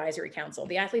Athlete Advisory Council.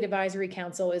 The Athlete Advisory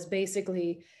Council is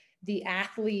basically the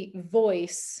athlete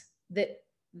voice that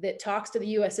talks to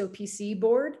the USOPC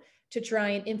board to try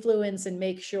and influence and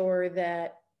make sure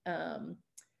that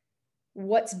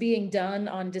what's being done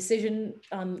on decision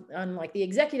on like the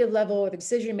executive level or the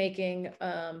decision making,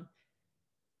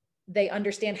 they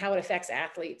understand how it affects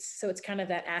athletes. So it's kind of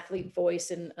that athlete voice.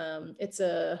 And it's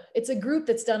a group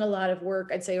that's done a lot of work,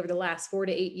 I'd say, over the last 4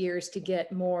 to 8 years to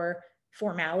get more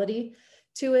formality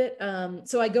to it.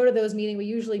 So I go to those meetings. We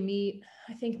usually meet,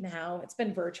 I think now it's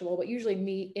been virtual, but usually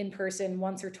meet in person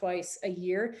once or twice a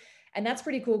year. And that's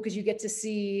pretty cool because you get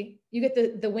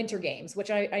the winter games,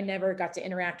 which I never got to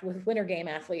interact with winter game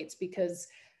athletes because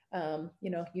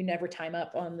you never time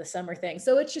up on the summer thing.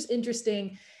 So it's just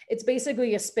interesting. It's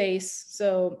basically a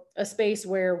space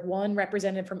where one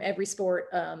representative from every sport,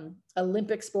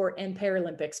 Olympic sport and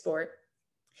Paralympic sport,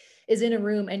 is in a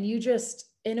room, and you just,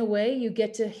 in a way, you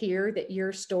get to hear that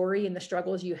your story and the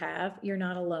struggles you have, you're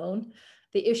not alone.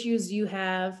 The issues you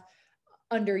have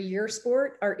under your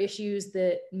sport are issues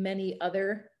that many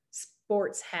other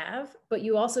sports have, but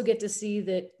you also get to see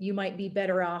that you might be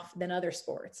better off than other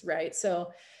sports, right?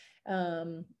 So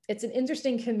it's an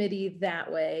interesting committee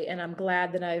that way, and I'm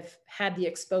glad that I've had the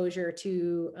exposure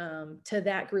to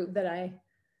that group that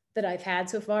I've had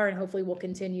so far, and hopefully we'll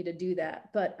continue to do that.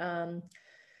 But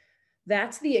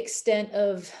that's the extent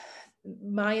of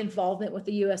my involvement with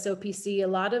the USOPC. A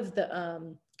lot of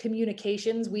the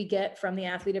communications we get from the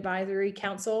Athlete Advisory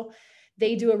Council,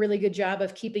 they do a really good job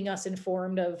of keeping us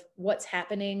informed of what's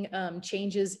happening,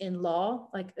 changes in law,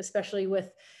 like especially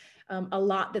with a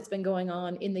lot that's been going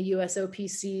on in the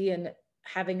USOPC, and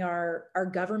having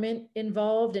our government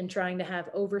involved and trying to have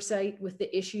oversight with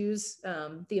the issues,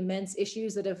 the immense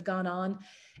issues that have gone on.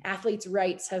 Athletes'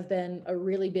 rights have been a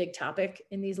really big topic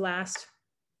in these last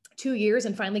 2 years,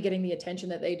 and finally getting the attention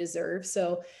that they deserve.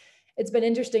 So it's been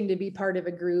interesting to be part of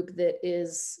a group that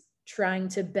is trying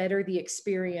to better the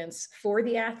experience for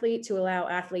the athlete, to allow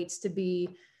athletes to be,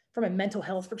 from a mental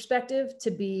health perspective,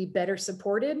 to be better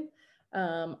supported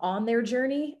on their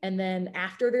journey, and then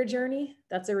after their journey.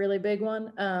 That's a really big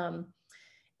one.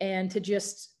 And to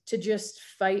just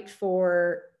fight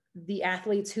for the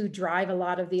athletes who drive a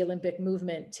lot of the Olympic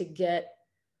movement to get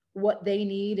what they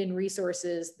need and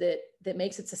resources that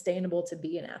makes it sustainable to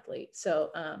be an athlete.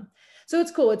 So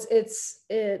it's cool.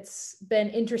 It's been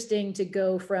interesting to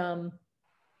go from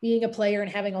being a player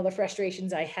and having all the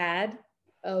frustrations I had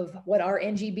of what our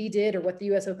NGB did or what the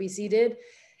USOPC did,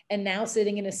 and now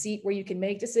sitting in a seat where you can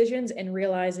make decisions and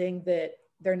realizing that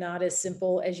they're not as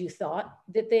simple as you thought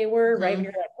that they were, right? And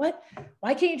you're like, what?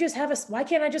 Why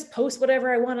can't I just post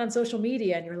whatever I want on social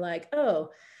media? And you're like,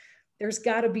 oh, there's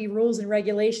got to be rules and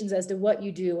regulations as to what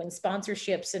you do, and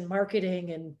sponsorships and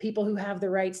marketing and people who have the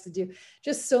rights to do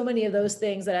just so many of those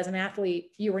things that as an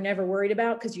athlete, you were never worried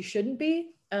about because you shouldn't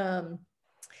be.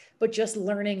 But just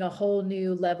learning a whole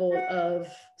new level of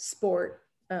sport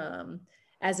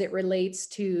as it relates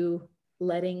to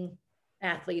letting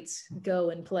athletes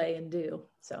go and play and do.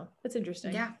 So it's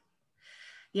interesting.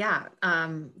 Yeah,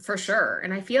 for sure.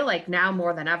 And I feel like now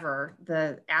more than ever,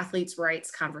 the athletes'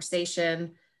 rights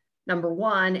conversation, number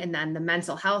one, and then the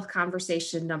mental health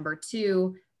conversation, number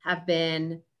two, have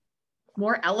been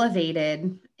more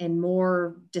elevated and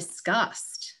more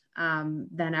discussed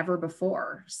than ever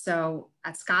before. So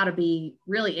that's got to be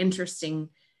really interesting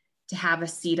to have a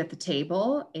seat at the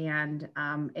table, and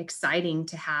exciting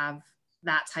to have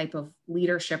that type of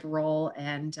leadership role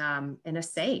and a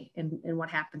say in what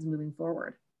happens moving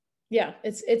forward. Yeah,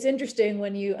 it's interesting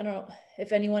when I don't know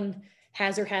if anyone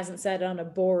has or hasn't sat on a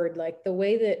board, like the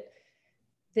way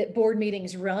that board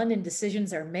meetings run and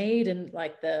decisions are made, and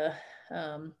like the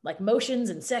like motions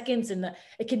and seconds, and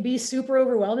it can be super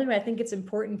overwhelming. I think it's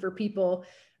important for people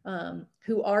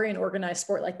who are in organized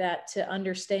sport like that to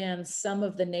understand some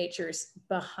of the natures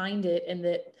behind it, and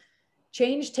that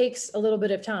change takes a little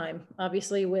bit of time.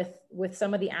 Obviously with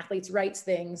some of the athletes' rights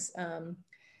things,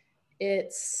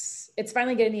 it's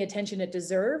finally getting the attention it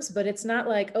deserves, but it's not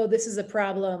like, oh, this is a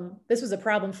problem. This was a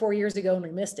problem 4 years ago and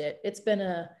we missed it. It's been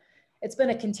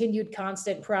a continued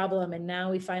constant problem. And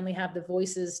now we finally have the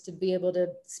voices to be able to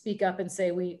speak up and say,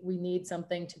 we need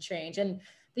something to change. And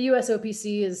the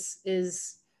USOPC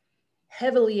is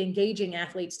heavily engaging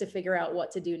athletes to figure out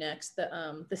what to do next.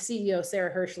 The CEO,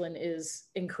 Sarah Hirschland, is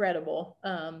incredible.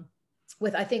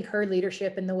 With, I think, her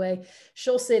leadership and the way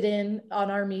she'll sit in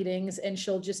on our meetings and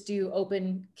she'll just do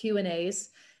open Q&As.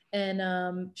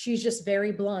 And she's just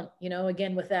very blunt, you know,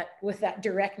 again, with that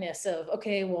directness of,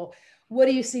 okay, well, what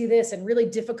do you see this? And really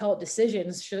difficult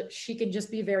decisions. She can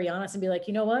just be very honest and be like,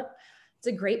 you know what? It's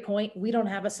a great point. We don't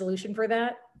have a solution for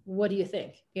that. What do you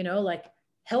think? You know, like,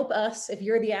 help us. If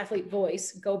you're the athlete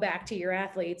voice, go back to your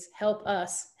athletes, help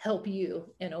us help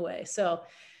you in a way. So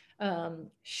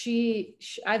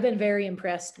I've been very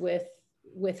impressed with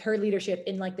her leadership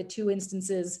in like the 2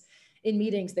 instances in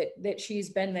meetings that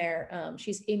she's been there.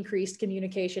 She's increased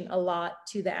communication a lot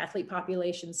to the athlete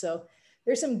population. So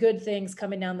there's some good things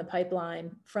coming down the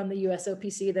pipeline from the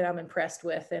USOPC that I'm impressed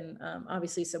with, and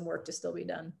obviously some work to still be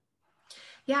done.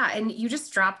 Yeah, and you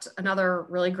just dropped another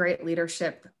really great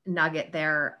leadership nugget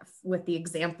there with the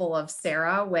example of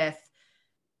Sarah with,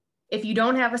 if you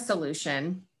don't have a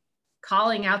solution,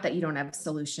 calling out that you don't have a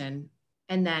solution,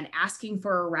 and then asking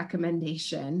for a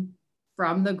recommendation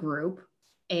from the group,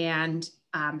 and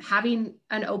having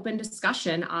an open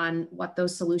discussion on what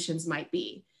those solutions might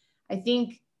be. I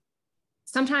think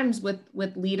sometimes with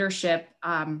leadership,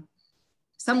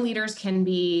 some leaders can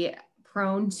be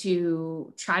prone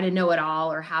to try to know it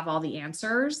all or have all the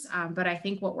answers. But I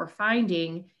think what we're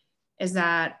finding is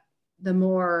that the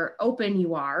more open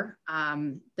you are,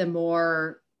 the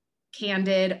more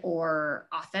candid or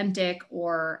authentic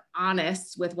or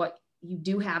honest with what you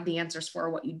do have the answers for,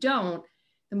 what you don't,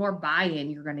 the more buy-in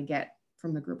you're going to get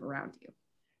from the group around you.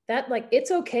 That, like,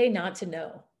 it's okay not to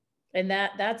know. And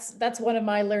that's one of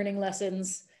my learning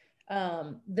lessons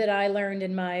that I learned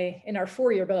in our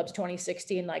 4-year build up to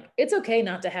 2016. Like, it's okay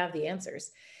not to have the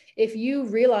answers. If you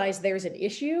realize there's an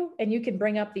issue and you can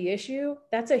bring up the issue,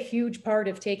 that's a huge part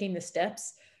of taking the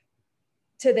steps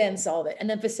to then solve it and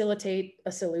then facilitate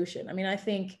a solution. I mean, I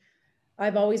think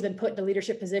I've always been put into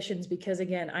leadership positions because,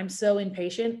 again, I'm so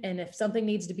impatient. And if something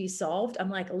needs to be solved, I'm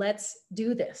like, let's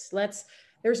do this.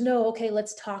 There's no, okay,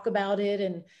 let's talk about it.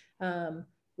 And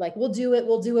like, we'll do it.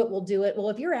 Well,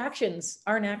 if your actions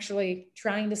aren't actually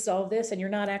trying to solve this and you're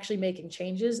not actually making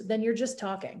changes, then you're just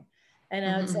talking.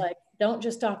 And it's like, don't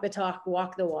just talk the talk,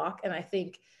 walk the walk. And I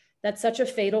think that's such a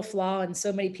fatal flaw in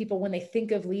so many people when they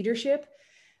think of leadership.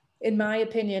 In my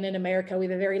opinion, in America, we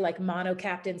have a very like mono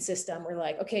captain system. We're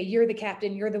like, okay, you're the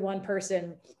captain, you're the one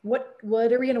person. What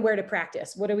are we going to wear to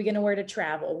practice? What are we going to wear to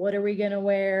travel? What are we going to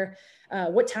wear?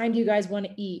 What time do you guys want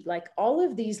to eat? Like, all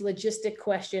of these logistic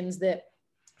questions that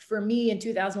for me in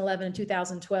 2011 and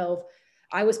 2012,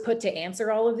 I was put to answer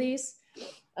all of these.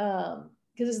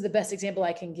 Because this is the best example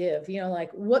I can give, you know,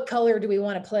 like, what color do we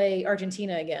want to play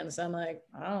Argentina against? I'm like,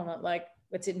 I don't know, like,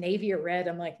 what's it, navy or red?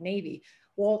 I'm like, navy.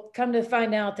 Well, come to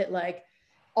find out that like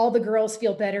all the girls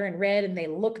feel better in red and they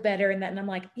look better and that. And I'm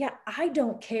like, yeah, I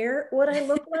don't care what I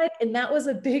look like. And that was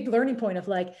a big learning point of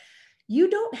like, you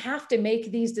don't have to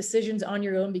make these decisions on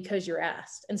your own because you're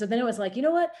asked. And so then it was like, you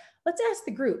know what, let's ask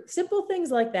the group simple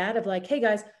things like that of like, hey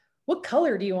guys, what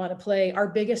color do you want to play our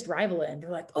biggest rival in?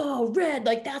 They're like, oh, red.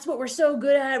 Like, that's what we're so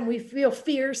good at. And we feel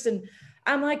fierce. And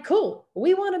I'm like, cool,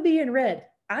 we want to be in red.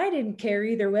 I didn't care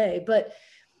either way, but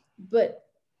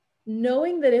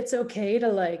knowing that it's okay to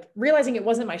like, realizing it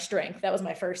wasn't my strength. That was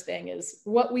my first thing, is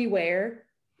what we wear,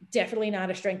 definitely not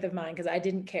a strength of mine, because I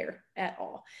didn't care at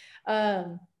all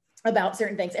about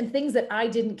certain things, and things that I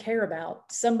didn't care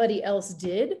about, somebody else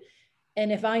did.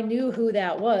 And if I knew who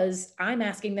that was, I'm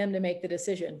asking them to make the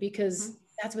decision because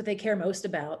that's what they care most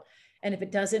about. And if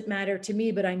it doesn't matter to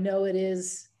me, but I know it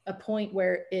is a point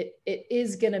where it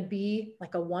is going to be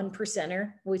like a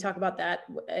 1%er. We talk about that.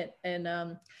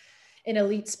 And in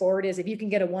elite sport is if you can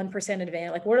get a 1%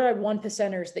 advantage, like what are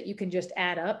 1%ers that you can just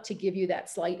add up to give you that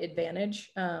slight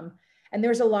advantage? And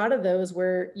there's a lot of those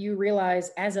where you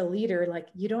realize as a leader, like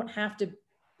you don't have to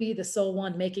be the sole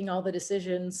one making all the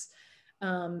decisions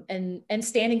and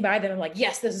standing by them and like,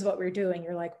 yes, this is what we're doing.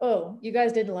 You're like, oh, you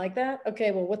guys didn't like that?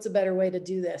 Okay, well, what's a better way to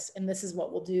do this? And this is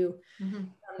what we'll do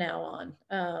from now on.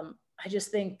 I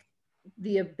just think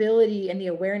the ability and the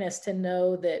awareness to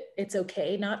know that it's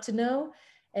okay not to know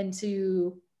and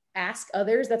to ask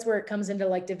others, that's where it comes into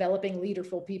like developing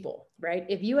leaderful people, right?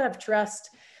 If you have trust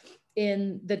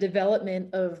in the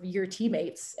development of your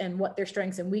teammates and what their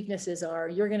strengths and weaknesses are,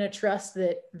 you're going to trust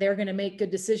that they're going to make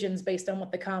good decisions based on what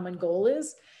the common goal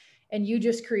is. and you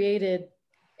just created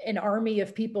an army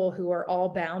of people who are all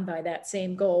bound by that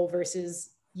same goal versus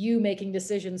you making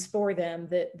decisions for them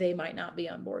that they might not be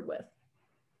on board with.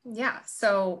 Yeah.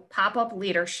 So pop-up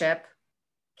leadership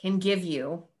can give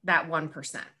you that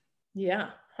 1%. Yeah,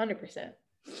 100%.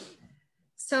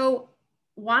 So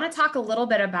want to talk a little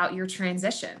bit about your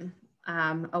transition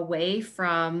away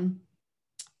from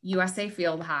USA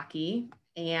Field Hockey,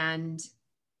 and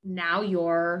now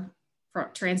you're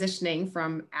transitioning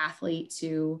from athlete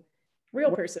to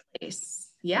real person.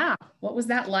 Yeah. What was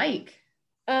that like?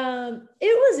 It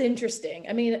was interesting.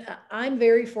 I mean, I'm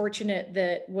very fortunate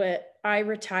that I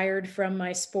retired from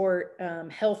my sport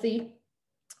healthy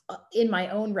in my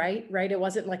own right? It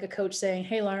wasn't like a coach saying,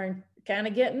 hey, Lauren, kind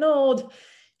of getting old,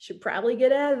 should probably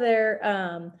get out of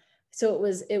there. So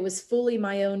it was fully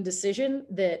my own decision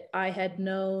that I had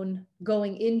known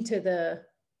going into the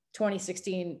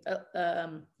 2016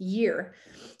 year.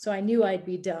 So I knew I'd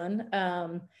be done.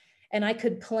 And I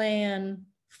could plan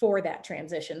for that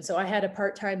transition. So I had a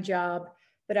part-time job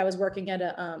that I was working at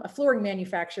a flooring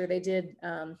manufacturer. They did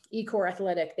E-Core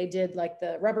Athletic. They did like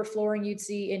the rubber flooring you'd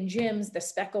see in gyms, the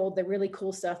speckled, the really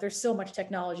cool stuff. There's so much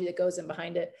technology that goes in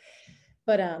behind it.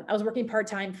 But I was working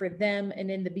part-time for them. And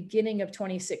in the beginning of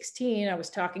 2016, I was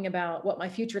talking about what my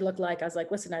future looked like. I was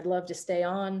like, listen, I'd love to stay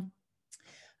on.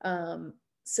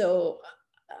 So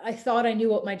I thought I knew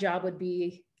what my job would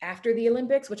be after the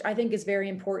Olympics, which I think is very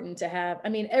important to have. I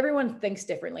mean, everyone thinks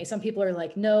differently. Some people are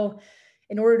like, no,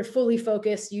 in order to fully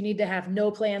focus, you need to have no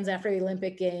plans after the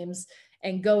Olympic Games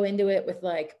and go into it with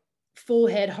like full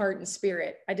head, heart, and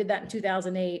spirit. I did that in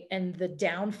 2008. And the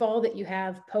downfall that you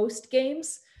have post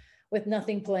games with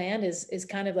nothing planned is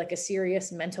kind of like a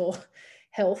serious mental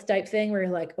health type thing where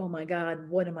you're like, oh my God,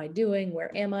 what am I doing?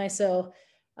 Where am I? So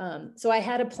I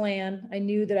had a plan. I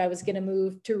knew that I was going to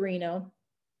move to Reno.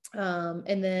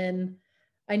 And then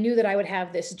I knew that I would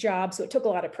have this job. So it took a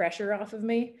lot of pressure off of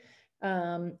me.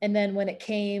 And then when it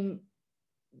came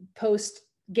post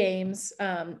games,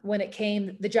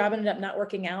 the job ended up not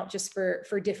working out just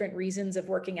for different reasons of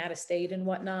working out of state and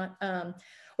whatnot,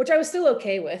 which I was still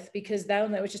okay with because that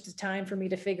was just a time for me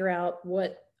to figure out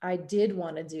what I did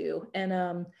want to do.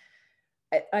 And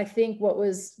I think what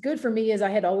was good for me is I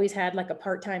had always had like a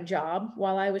part-time job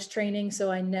while I was training.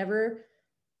 So I never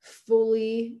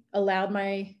fully allowed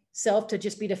myself to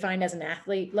just be defined as an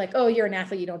athlete. Like, oh, you're an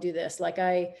athlete, you don't do this. Like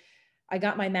I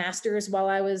got my master's while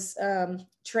I was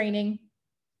training.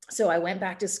 So I went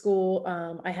back to school.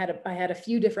 I had a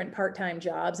few different part-time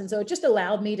jobs. And so it just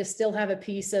allowed me to still have a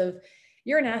piece of,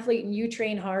 you're an athlete and you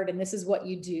train hard and this is what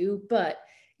you do, but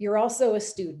you're also a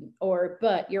student,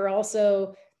 but you're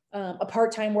also a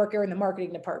part-time worker in the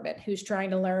marketing department who's trying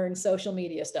to learn social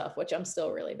media stuff, which I'm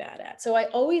still really bad at. So I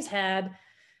always had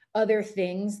other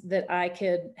things that I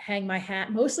could hang my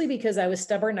hat, mostly because I was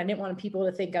stubborn. I didn't want people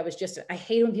to think I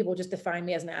hate when people just define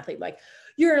me as an athlete, like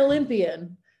you're an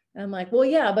Olympian. And I'm like, well,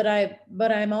 yeah,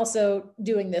 but I'm also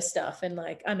doing this stuff and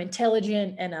like, I'm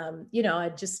intelligent and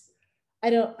I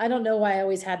don't know why I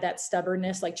always had that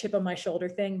stubbornness, like chip on my shoulder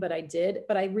thing, but I did.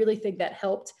 But I really think that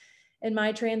helped in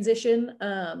my transition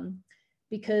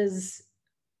because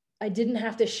I didn't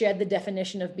have to shed the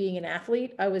definition of being an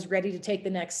athlete. I was ready to take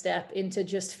the next step into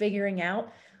just figuring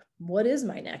out what is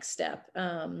my next step.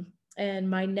 And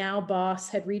my now boss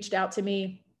had reached out to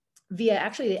me via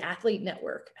actually the Athlete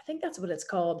Network. I think that's what it's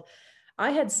called.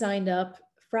 I had signed up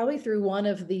probably through one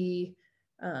of the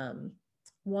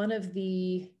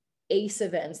ACE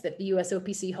events that the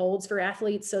USOPC holds for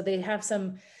athletes. So they have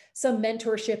some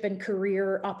mentorship and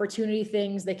career opportunity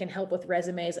things they can help with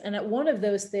resumes. And at one of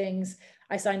those things,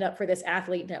 I signed up for this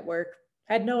Athlete Network.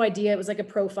 I had no idea. It was like a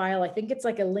profile. I think it's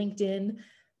like a LinkedIn,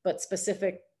 but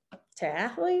specific to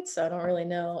athletes. So I don't really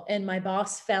know. And my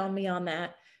boss found me on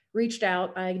that, reached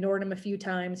out. I ignored him a few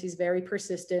times. He's very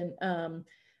persistent.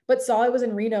 But saw I was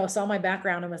in Reno, saw my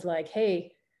background and was like,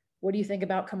 hey, what do you think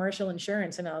about commercial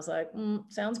insurance? And I was like,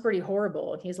 sounds pretty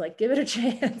horrible. And he's like, give it a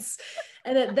chance.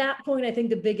 And at that point, I think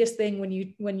the biggest thing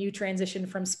when you transition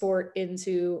from sport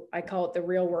into, I call it the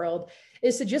real world,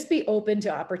 is to just be open to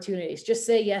opportunities. Just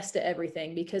say yes to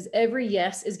everything, because every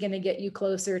yes is going to get you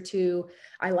closer to,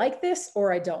 I like this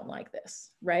or I don't like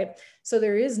this, right? So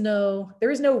there is no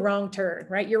wrong turn,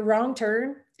 right? Your wrong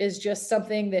turn is just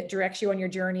something that directs you on your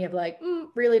journey of like,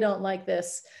 really don't like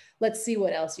this. Let's see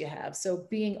what else you have. So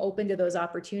being open to those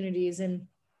opportunities. And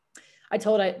I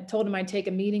told him I'd take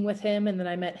a meeting with him, and then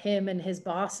I met him and his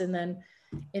boss, and then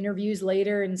interviews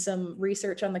later and some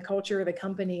research on the culture of the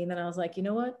company. And then I was like, you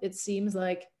know what? It seems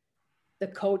like the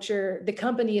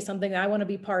company is something that I want to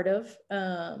be part of.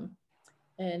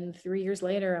 And 3 years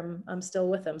later, I'm still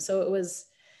with them. So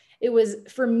it was,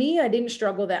 for me, I didn't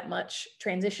struggle that much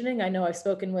transitioning. I know I've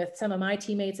spoken with some of my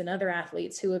teammates and other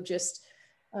athletes who have just,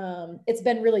 it's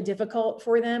been really difficult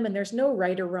for them, and there's no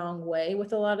right or wrong way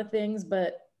with a lot of things.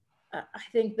 But I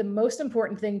think the most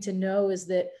important thing to know is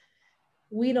that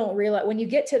we don't realize, when you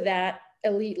get to that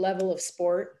elite level of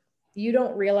sport, you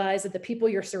don't realize that the people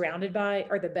you're surrounded by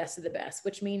are the best of the best,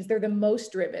 which means they're the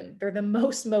most driven, they're the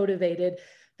most motivated,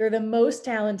 they're the most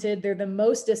talented, they're the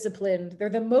most disciplined, they're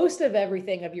the most of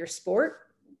everything of your sport.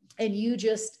 And you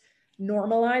just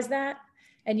normalize that.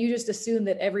 And you just assume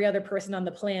that every other person on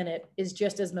the planet is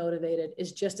just as motivated,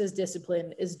 is just as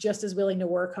disciplined, is just as willing to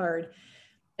work hard.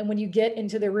 And when you get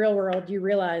into the real world, you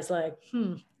realize like,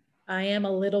 I am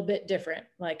a little bit different.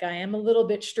 Like I am a little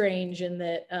bit strange in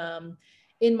that,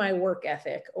 in my work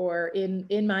ethic, or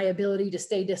in my ability to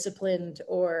stay disciplined,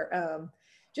 or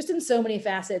just in so many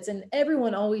facets. And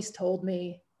everyone always told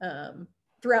me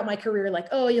throughout my career, like,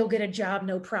 oh, you'll get a job,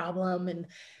 no problem. And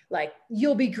like,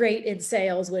 you'll be great in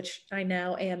sales, which I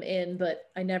now am in, but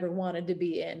I never wanted to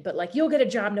be in. But like, you'll get a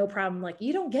job, no problem. Like,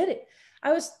 you don't get it.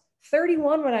 I was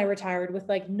 31 when I retired with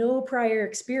like no prior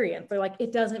experience. They're like,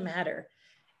 it doesn't matter.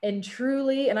 And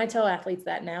truly, and I tell athletes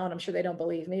that now, and I'm sure they don't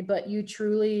believe me, but you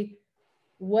truly,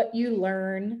 what you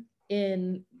learn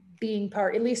in being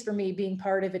part, at least for me, being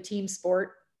part of a team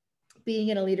sport, being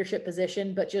in a leadership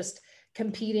position, but just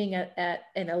competing at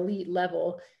an elite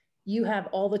level, you have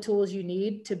all the tools you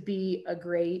need to be a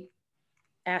great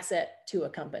asset to a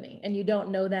company. And you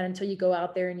don't know that until you go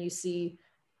out there and you see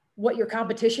what your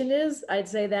competition is. I'd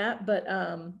say that, but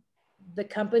the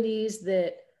companies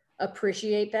that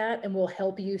appreciate that and will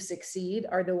help you succeed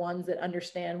are the ones that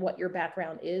understand what your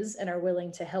background is and are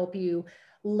willing to help you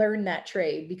learn that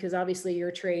trade, because obviously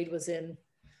your trade was in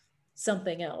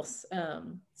something else.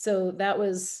 So that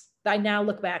was, I now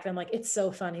look back and I'm like, it's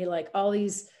so funny. Like all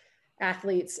these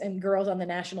athletes and girls on the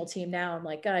national team now, I'm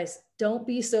like, guys, don't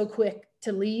be so quick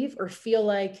to leave or feel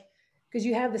like, because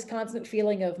you have this constant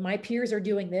feeling of my peers are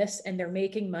doing this and they're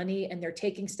making money and they're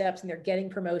taking steps and they're getting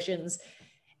promotions.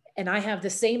 And I have the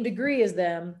same degree as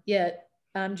them, yet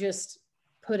I'm just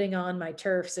putting on my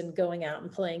turfs and going out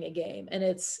and playing a game. And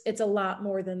it's a lot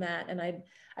more than that. And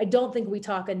I don't think we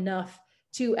talk enough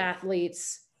to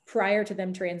athletes prior to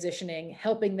them transitioning,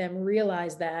 helping them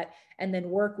realize that, and then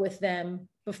work with them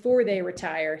before they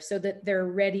retire so that they're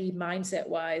ready mindset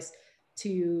wise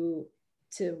to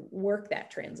work that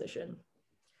transition.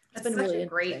 It's been really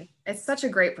great. It's such a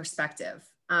great perspective.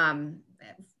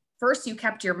 First, you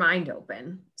kept your mind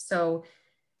open. So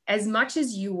as much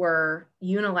as you were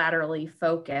unilaterally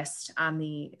focused on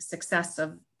the success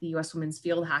of the U.S. women's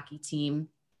field hockey team,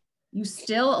 you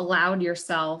still allowed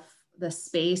yourself the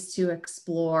space to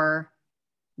explore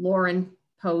Lauren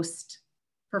post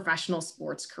professional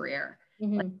sports career.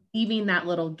 Mm-hmm. Like leaving that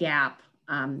little gap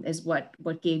is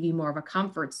what gave you more of a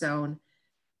comfort zone.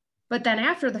 But then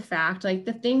after the fact, like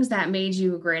the things that made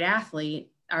you a great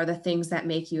athlete are the things that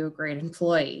make you a great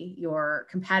employee. Your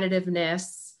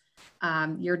competitiveness,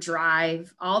 your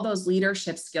drive, all those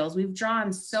leadership skills. We've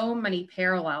drawn so many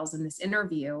parallels in this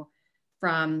interview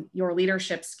from your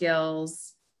leadership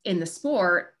skills in the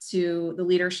sport to the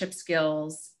leadership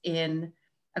skills in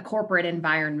a corporate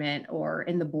environment or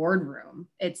in the boardroom.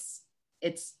 It's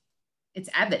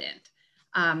evident.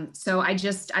 So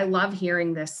I love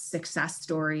hearing this success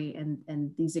story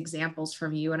and these examples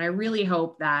from you. And I really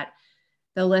hope that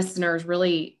the listeners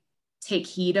really take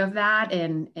heed of that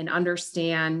and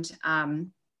understand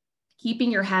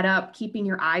keeping your head up, keeping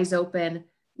your eyes open,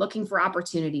 looking for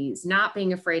opportunities, not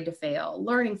being afraid to fail,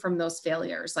 learning from those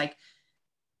failures. Like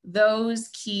those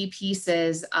key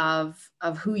pieces of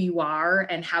who you are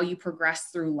and how you progress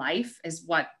through life is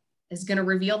what is going to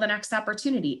reveal the next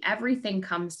opportunity. Everything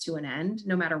comes to an end,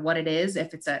 no matter what it is.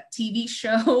 If it's a TV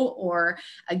show or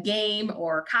a game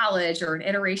or college or an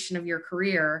iteration of your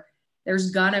career,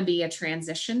 there's going to be a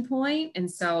transition point.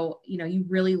 And so, you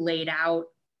really laid out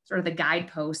sort of the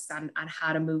guideposts on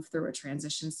how to move through a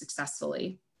transition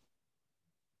successfully.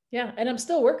 Yeah. And I'm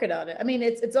still working on it. I mean,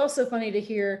 it's also funny to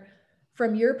hear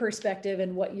from your perspective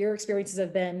and what your experiences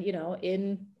have been,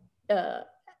 in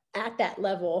at that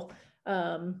level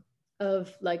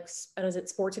of like, is it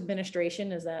sports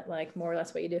administration? Is that like more or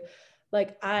less what you do?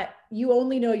 Like you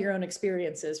only know your own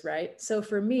experiences, right? So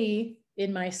for me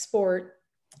in my sport,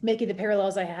 making the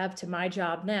parallels I have to my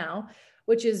job now,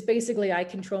 which is basically I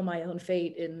control my own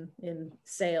fate in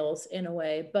sales in a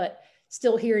way, but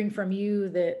still hearing from you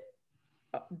that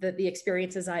the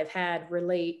experiences I've had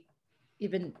relate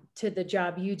even to the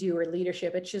job you do or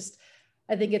leadership. It's just,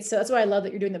 I think that's why I love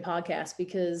that you're doing the podcast,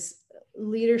 because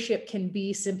leadership can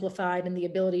be simplified in the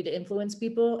ability to influence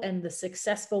people, and the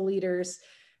successful leaders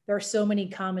there are so many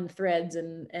common threads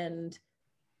and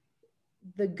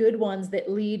the good ones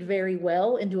that lead very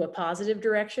well into a positive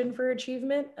direction for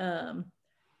achievement.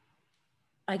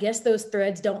 I guess those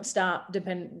threads don't stop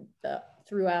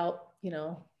throughout,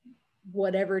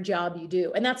 whatever job you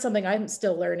do. And that's something I'm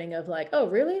still learning of, like, oh,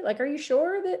 really? Like, are you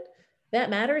sure that that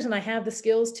matters? And I have the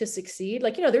skills to succeed?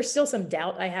 Like, there's still some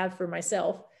doubt I have for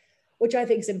myself, which I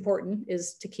think is important,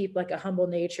 is to keep like a humble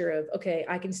nature of, okay,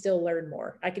 I can still learn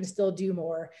more. I can still do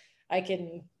more. I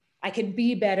can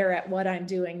be better at what I'm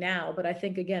doing now. But I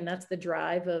think, again, that's the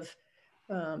drive of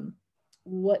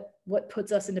what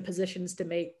puts us into positions to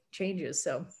make changes.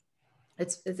 So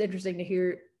it's interesting to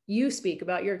hear you speak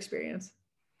about your experience.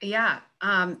 Yeah.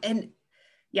 And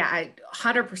yeah,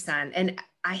 100%. And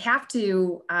I have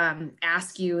to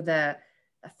ask you the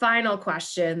final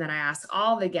question that I ask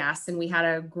all the guests. And we had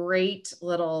a great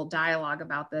little dialogue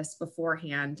about this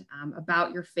beforehand,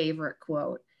 about your favorite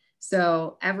quote.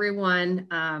 So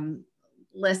everyone,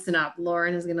 listen up.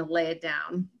 Lauren is going to lay it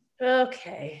down.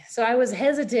 Okay. So I was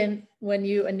hesitant when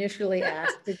you initially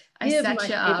asked to give my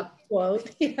favorite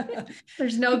quote. Yeah.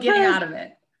 There's no getting out of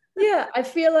it. Yeah, I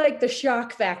feel like the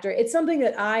shock factor, it's something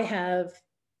that I have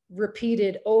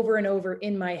repeated over and over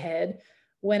in my head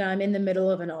when I'm in the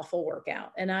middle of an awful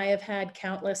workout. And I have had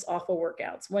countless awful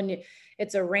workouts. When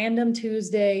it's a random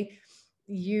Tuesday,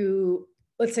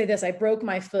 let's say this, I broke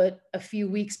my foot a few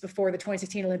weeks before the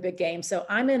 2016 Olympic Games. So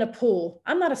I'm in a pool.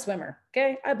 I'm not a swimmer.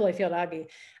 Okay. I play field hockey.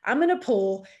 I'm in a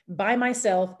pool by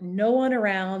myself, no one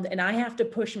around, and I have to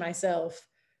push myself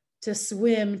to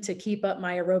swim to keep up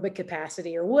my aerobic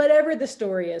capacity, or whatever the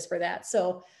story is for that.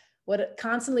 So what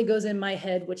constantly goes in my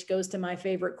head, which goes to my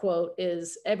favorite quote,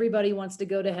 is everybody wants to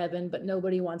go to heaven, but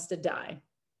nobody wants to die.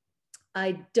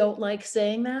 I don't like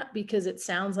saying that because it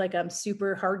sounds like I'm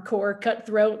super hardcore,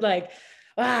 cutthroat, like,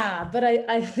 but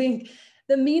I think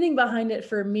the meaning behind it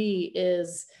for me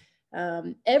is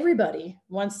everybody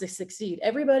wants to succeed.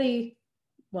 Everybody,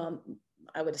 well,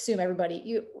 I would assume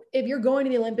everybody, if you're going to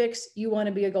the Olympics, you want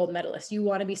to be a gold medalist. You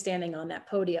want to be standing on that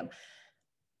podium,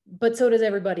 but so does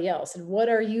everybody else. And what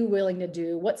are you willing to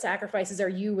do? What sacrifices are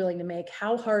you willing to make?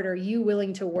 How hard are you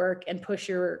willing to work and push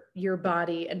your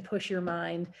body and push your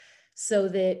mind so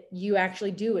that you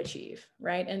actually do achieve,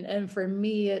 right? And for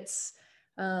me, it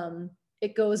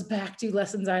goes back to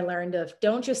lessons I learned of,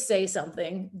 don't just say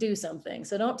something, do something.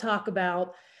 So don't talk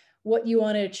about what you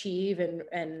want to achieve and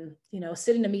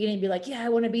sit in a meeting and be like, yeah, I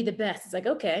want to be the best. It's like,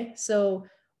 okay, so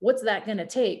what's that going to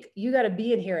take? You got to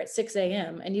be in here at 6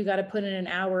 a.m. and you got to put in an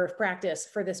hour of practice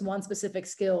for this one specific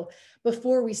skill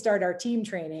before we start our team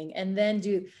training, and then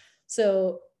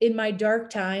so in my dark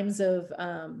times of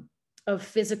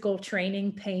physical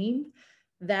training pain,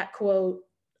 that quote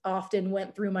often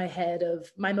went through my head,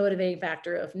 of my motivating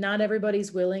factor of, not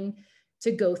everybody's willing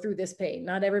to go through this pain.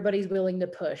 Not everybody's willing to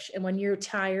push. And when you're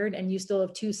tired and you still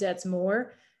have 2 sets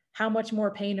more, how much more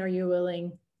pain are you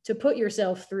willing to put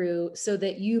yourself through so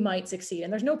that you might succeed?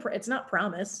 And it's not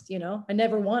promised, I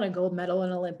never won a gold medal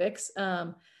in Olympics.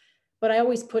 But I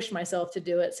always push myself to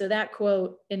do it. So that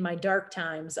quote in my dark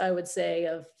times, I would say,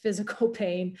 of physical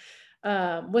pain,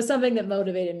 was something that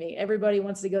motivated me. Everybody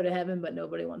wants to go to heaven, but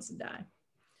nobody wants to die.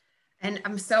 And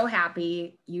I'm so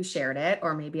happy you shared it,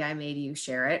 or maybe I made you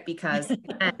share it, because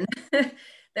again,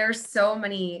 there's so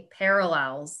many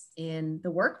parallels in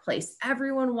the workplace.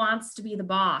 Everyone wants to be the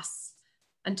boss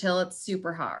until it's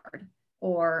super hard,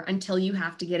 or until you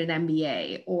have to get an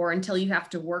MBA, or until you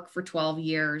have to work for 12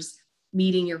 years,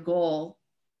 meeting your goal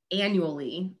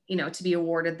annually, to be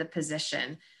awarded the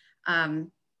position.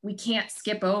 We can't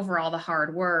skip over all the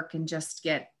hard work and just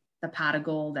get the pot of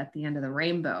gold at the end of the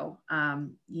rainbow.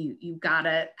 You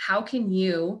gotta, how can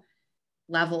you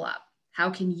level up? How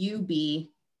can you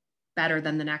be better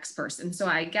than the next person? So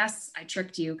I guess I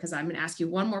tricked you, because I'm gonna ask you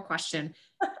one more question.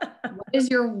 What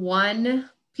is your one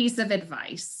piece of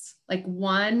advice? Like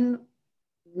lay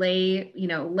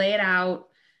it out,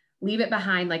 leave it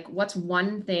behind. Like, what's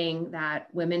one thing that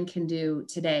women can do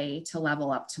today to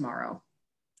level up tomorrow?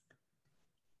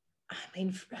 I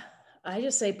mean, I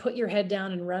just say, put your head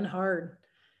down and run hard.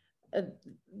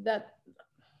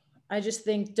 I just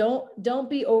think, don't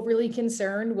be overly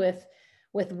concerned with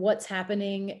what's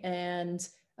happening and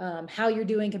how you're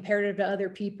doing comparative to other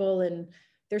people. And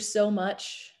there's so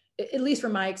much, at least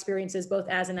from my experiences, both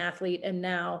as an athlete and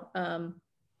now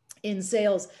in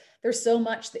sales, there's so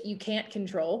much that you can't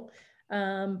control.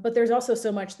 But there's also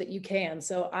so much that you can.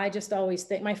 So I just always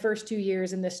think, my first 2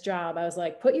 years in this job, I was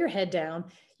like, put your head down.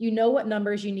 You know what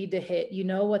numbers you need to hit. You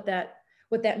know what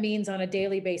that means on a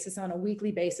daily basis, on a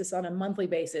weekly basis, on a monthly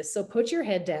basis. So put your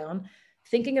head down,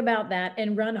 thinking about that,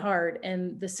 and run hard.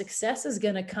 And the success is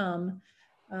going to come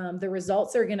The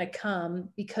results are going to come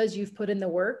because you've put in the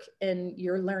work and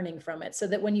you're learning from it. So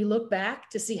that when you look back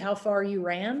to see how far you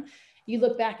ran, you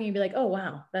look back and you'd be like, oh,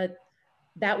 wow,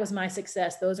 that was my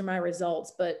success. Those are my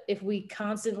results. But if we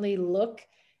constantly look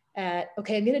at,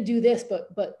 okay, I'm going to do this,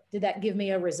 but did that give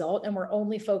me a result? And we're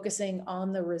only focusing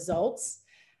on the results.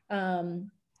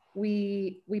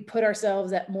 We put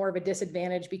ourselves at more of a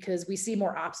disadvantage because we see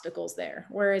more obstacles there.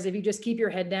 Whereas if you just keep your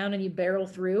head down and you barrel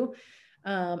through,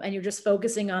 and you're just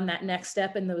focusing on that next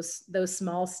step and those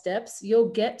small steps, you'll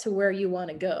get to where you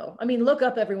want to go. I mean, look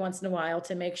up every once in a while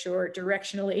to make sure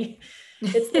directionally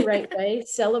it's the right way.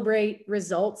 Celebrate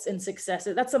results and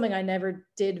successes. That's something I never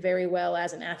did very well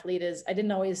as an athlete. Is I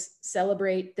didn't always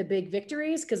celebrate the big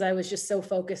victories because I was just so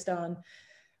focused on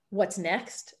what's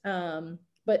next.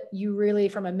 But you really,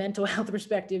 from a mental health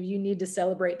perspective, you need to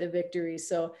celebrate the victories.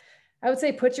 So I would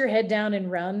say put your head down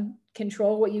and run,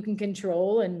 control what you can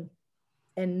control, and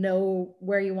know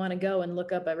where you want to go, and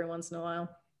look up every once in a while.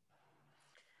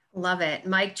 Love it.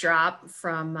 Mic drop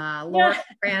from Lauren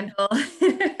Crandall.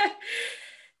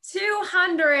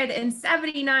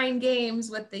 279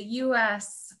 games with the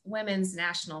U.S. Women's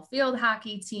National Field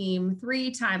Hockey Team,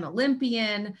 3-time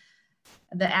Olympian.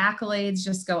 The accolades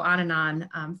just go on and on.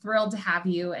 I'm thrilled to have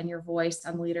you and your voice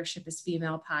on the Leadership is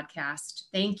Female podcast.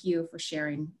 Thank you for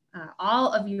sharing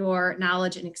all of your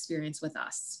knowledge and experience with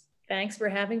us. Thanks for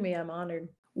having me. I'm honored.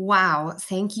 Wow.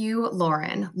 Thank you,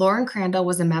 Lauren. Lauren Crandall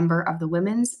was a member of the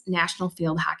Women's National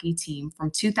Field Hockey Team from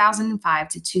 2005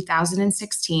 to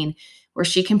 2016, where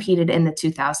she competed in the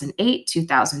 2008,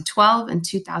 2012, and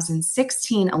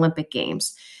 2016 Olympic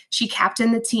Games. She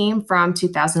captained the team from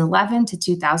 2011 to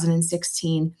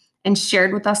 2016 and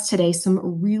shared with us today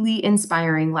some really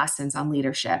inspiring lessons on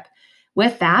leadership.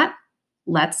 With that,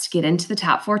 let's get into the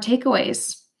top 4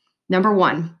 takeaways. Number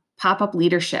 1, pop-up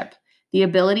leadership. The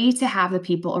ability to have the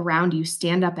people around you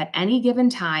stand up at any given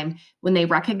time when they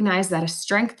recognize that a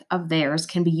strength of theirs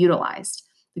can be utilized.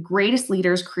 The greatest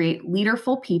leaders create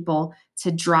leaderful people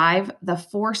to drive the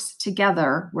force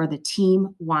together where the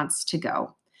team wants to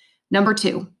go. Number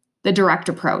 2, the direct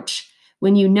approach.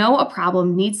 When you know a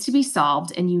problem needs to be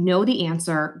solved and you know the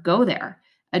answer, go there.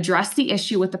 Address the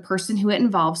issue with the person who it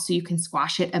involves so you can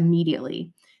squash it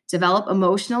immediately. Develop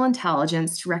emotional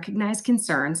intelligence to recognize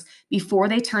concerns before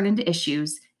they turn into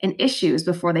issues, and issues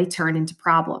before they turn into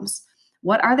problems.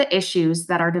 What are the issues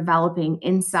that are developing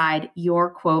inside your,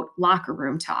 quote, locker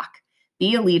room talk?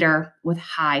 Be a leader with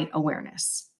high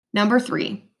awareness. Number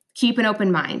 3, keep an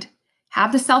open mind.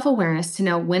 Have the self-awareness to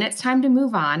know when it's time to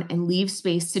move on and leave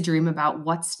space to dream about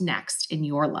what's next in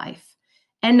your life.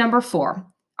 And number 4,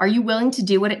 are you willing to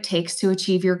do what it takes to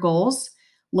achieve your goals?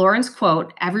 Lauren's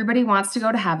quote, everybody wants to go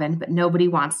to heaven, but nobody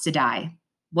wants to die.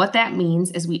 What that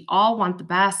means is we all want the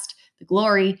best, the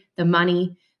glory, the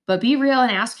money, but be real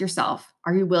and ask yourself,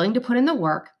 are you willing to put in the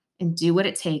work and do what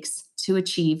it takes to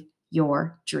achieve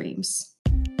your dreams?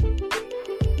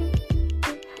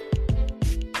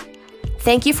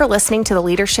 Thank you for listening to the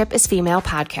Leadership is Female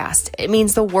podcast. It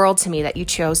means the world to me that you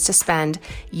chose to spend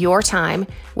your time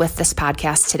with this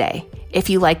podcast today. If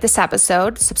you like this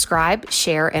episode, subscribe,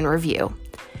 share, and review.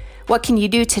 What can you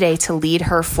do today to lead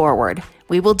her forward?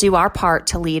 We will do our part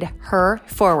to lead her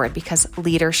forward because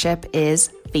leadership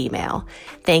is female.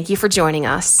 Thank you for joining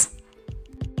us.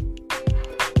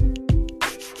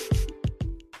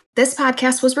 This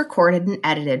podcast was recorded and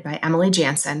edited by Emily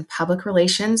Jansen, public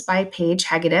relations by Paige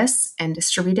Hegedus, and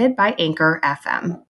distributed by Anchor FM.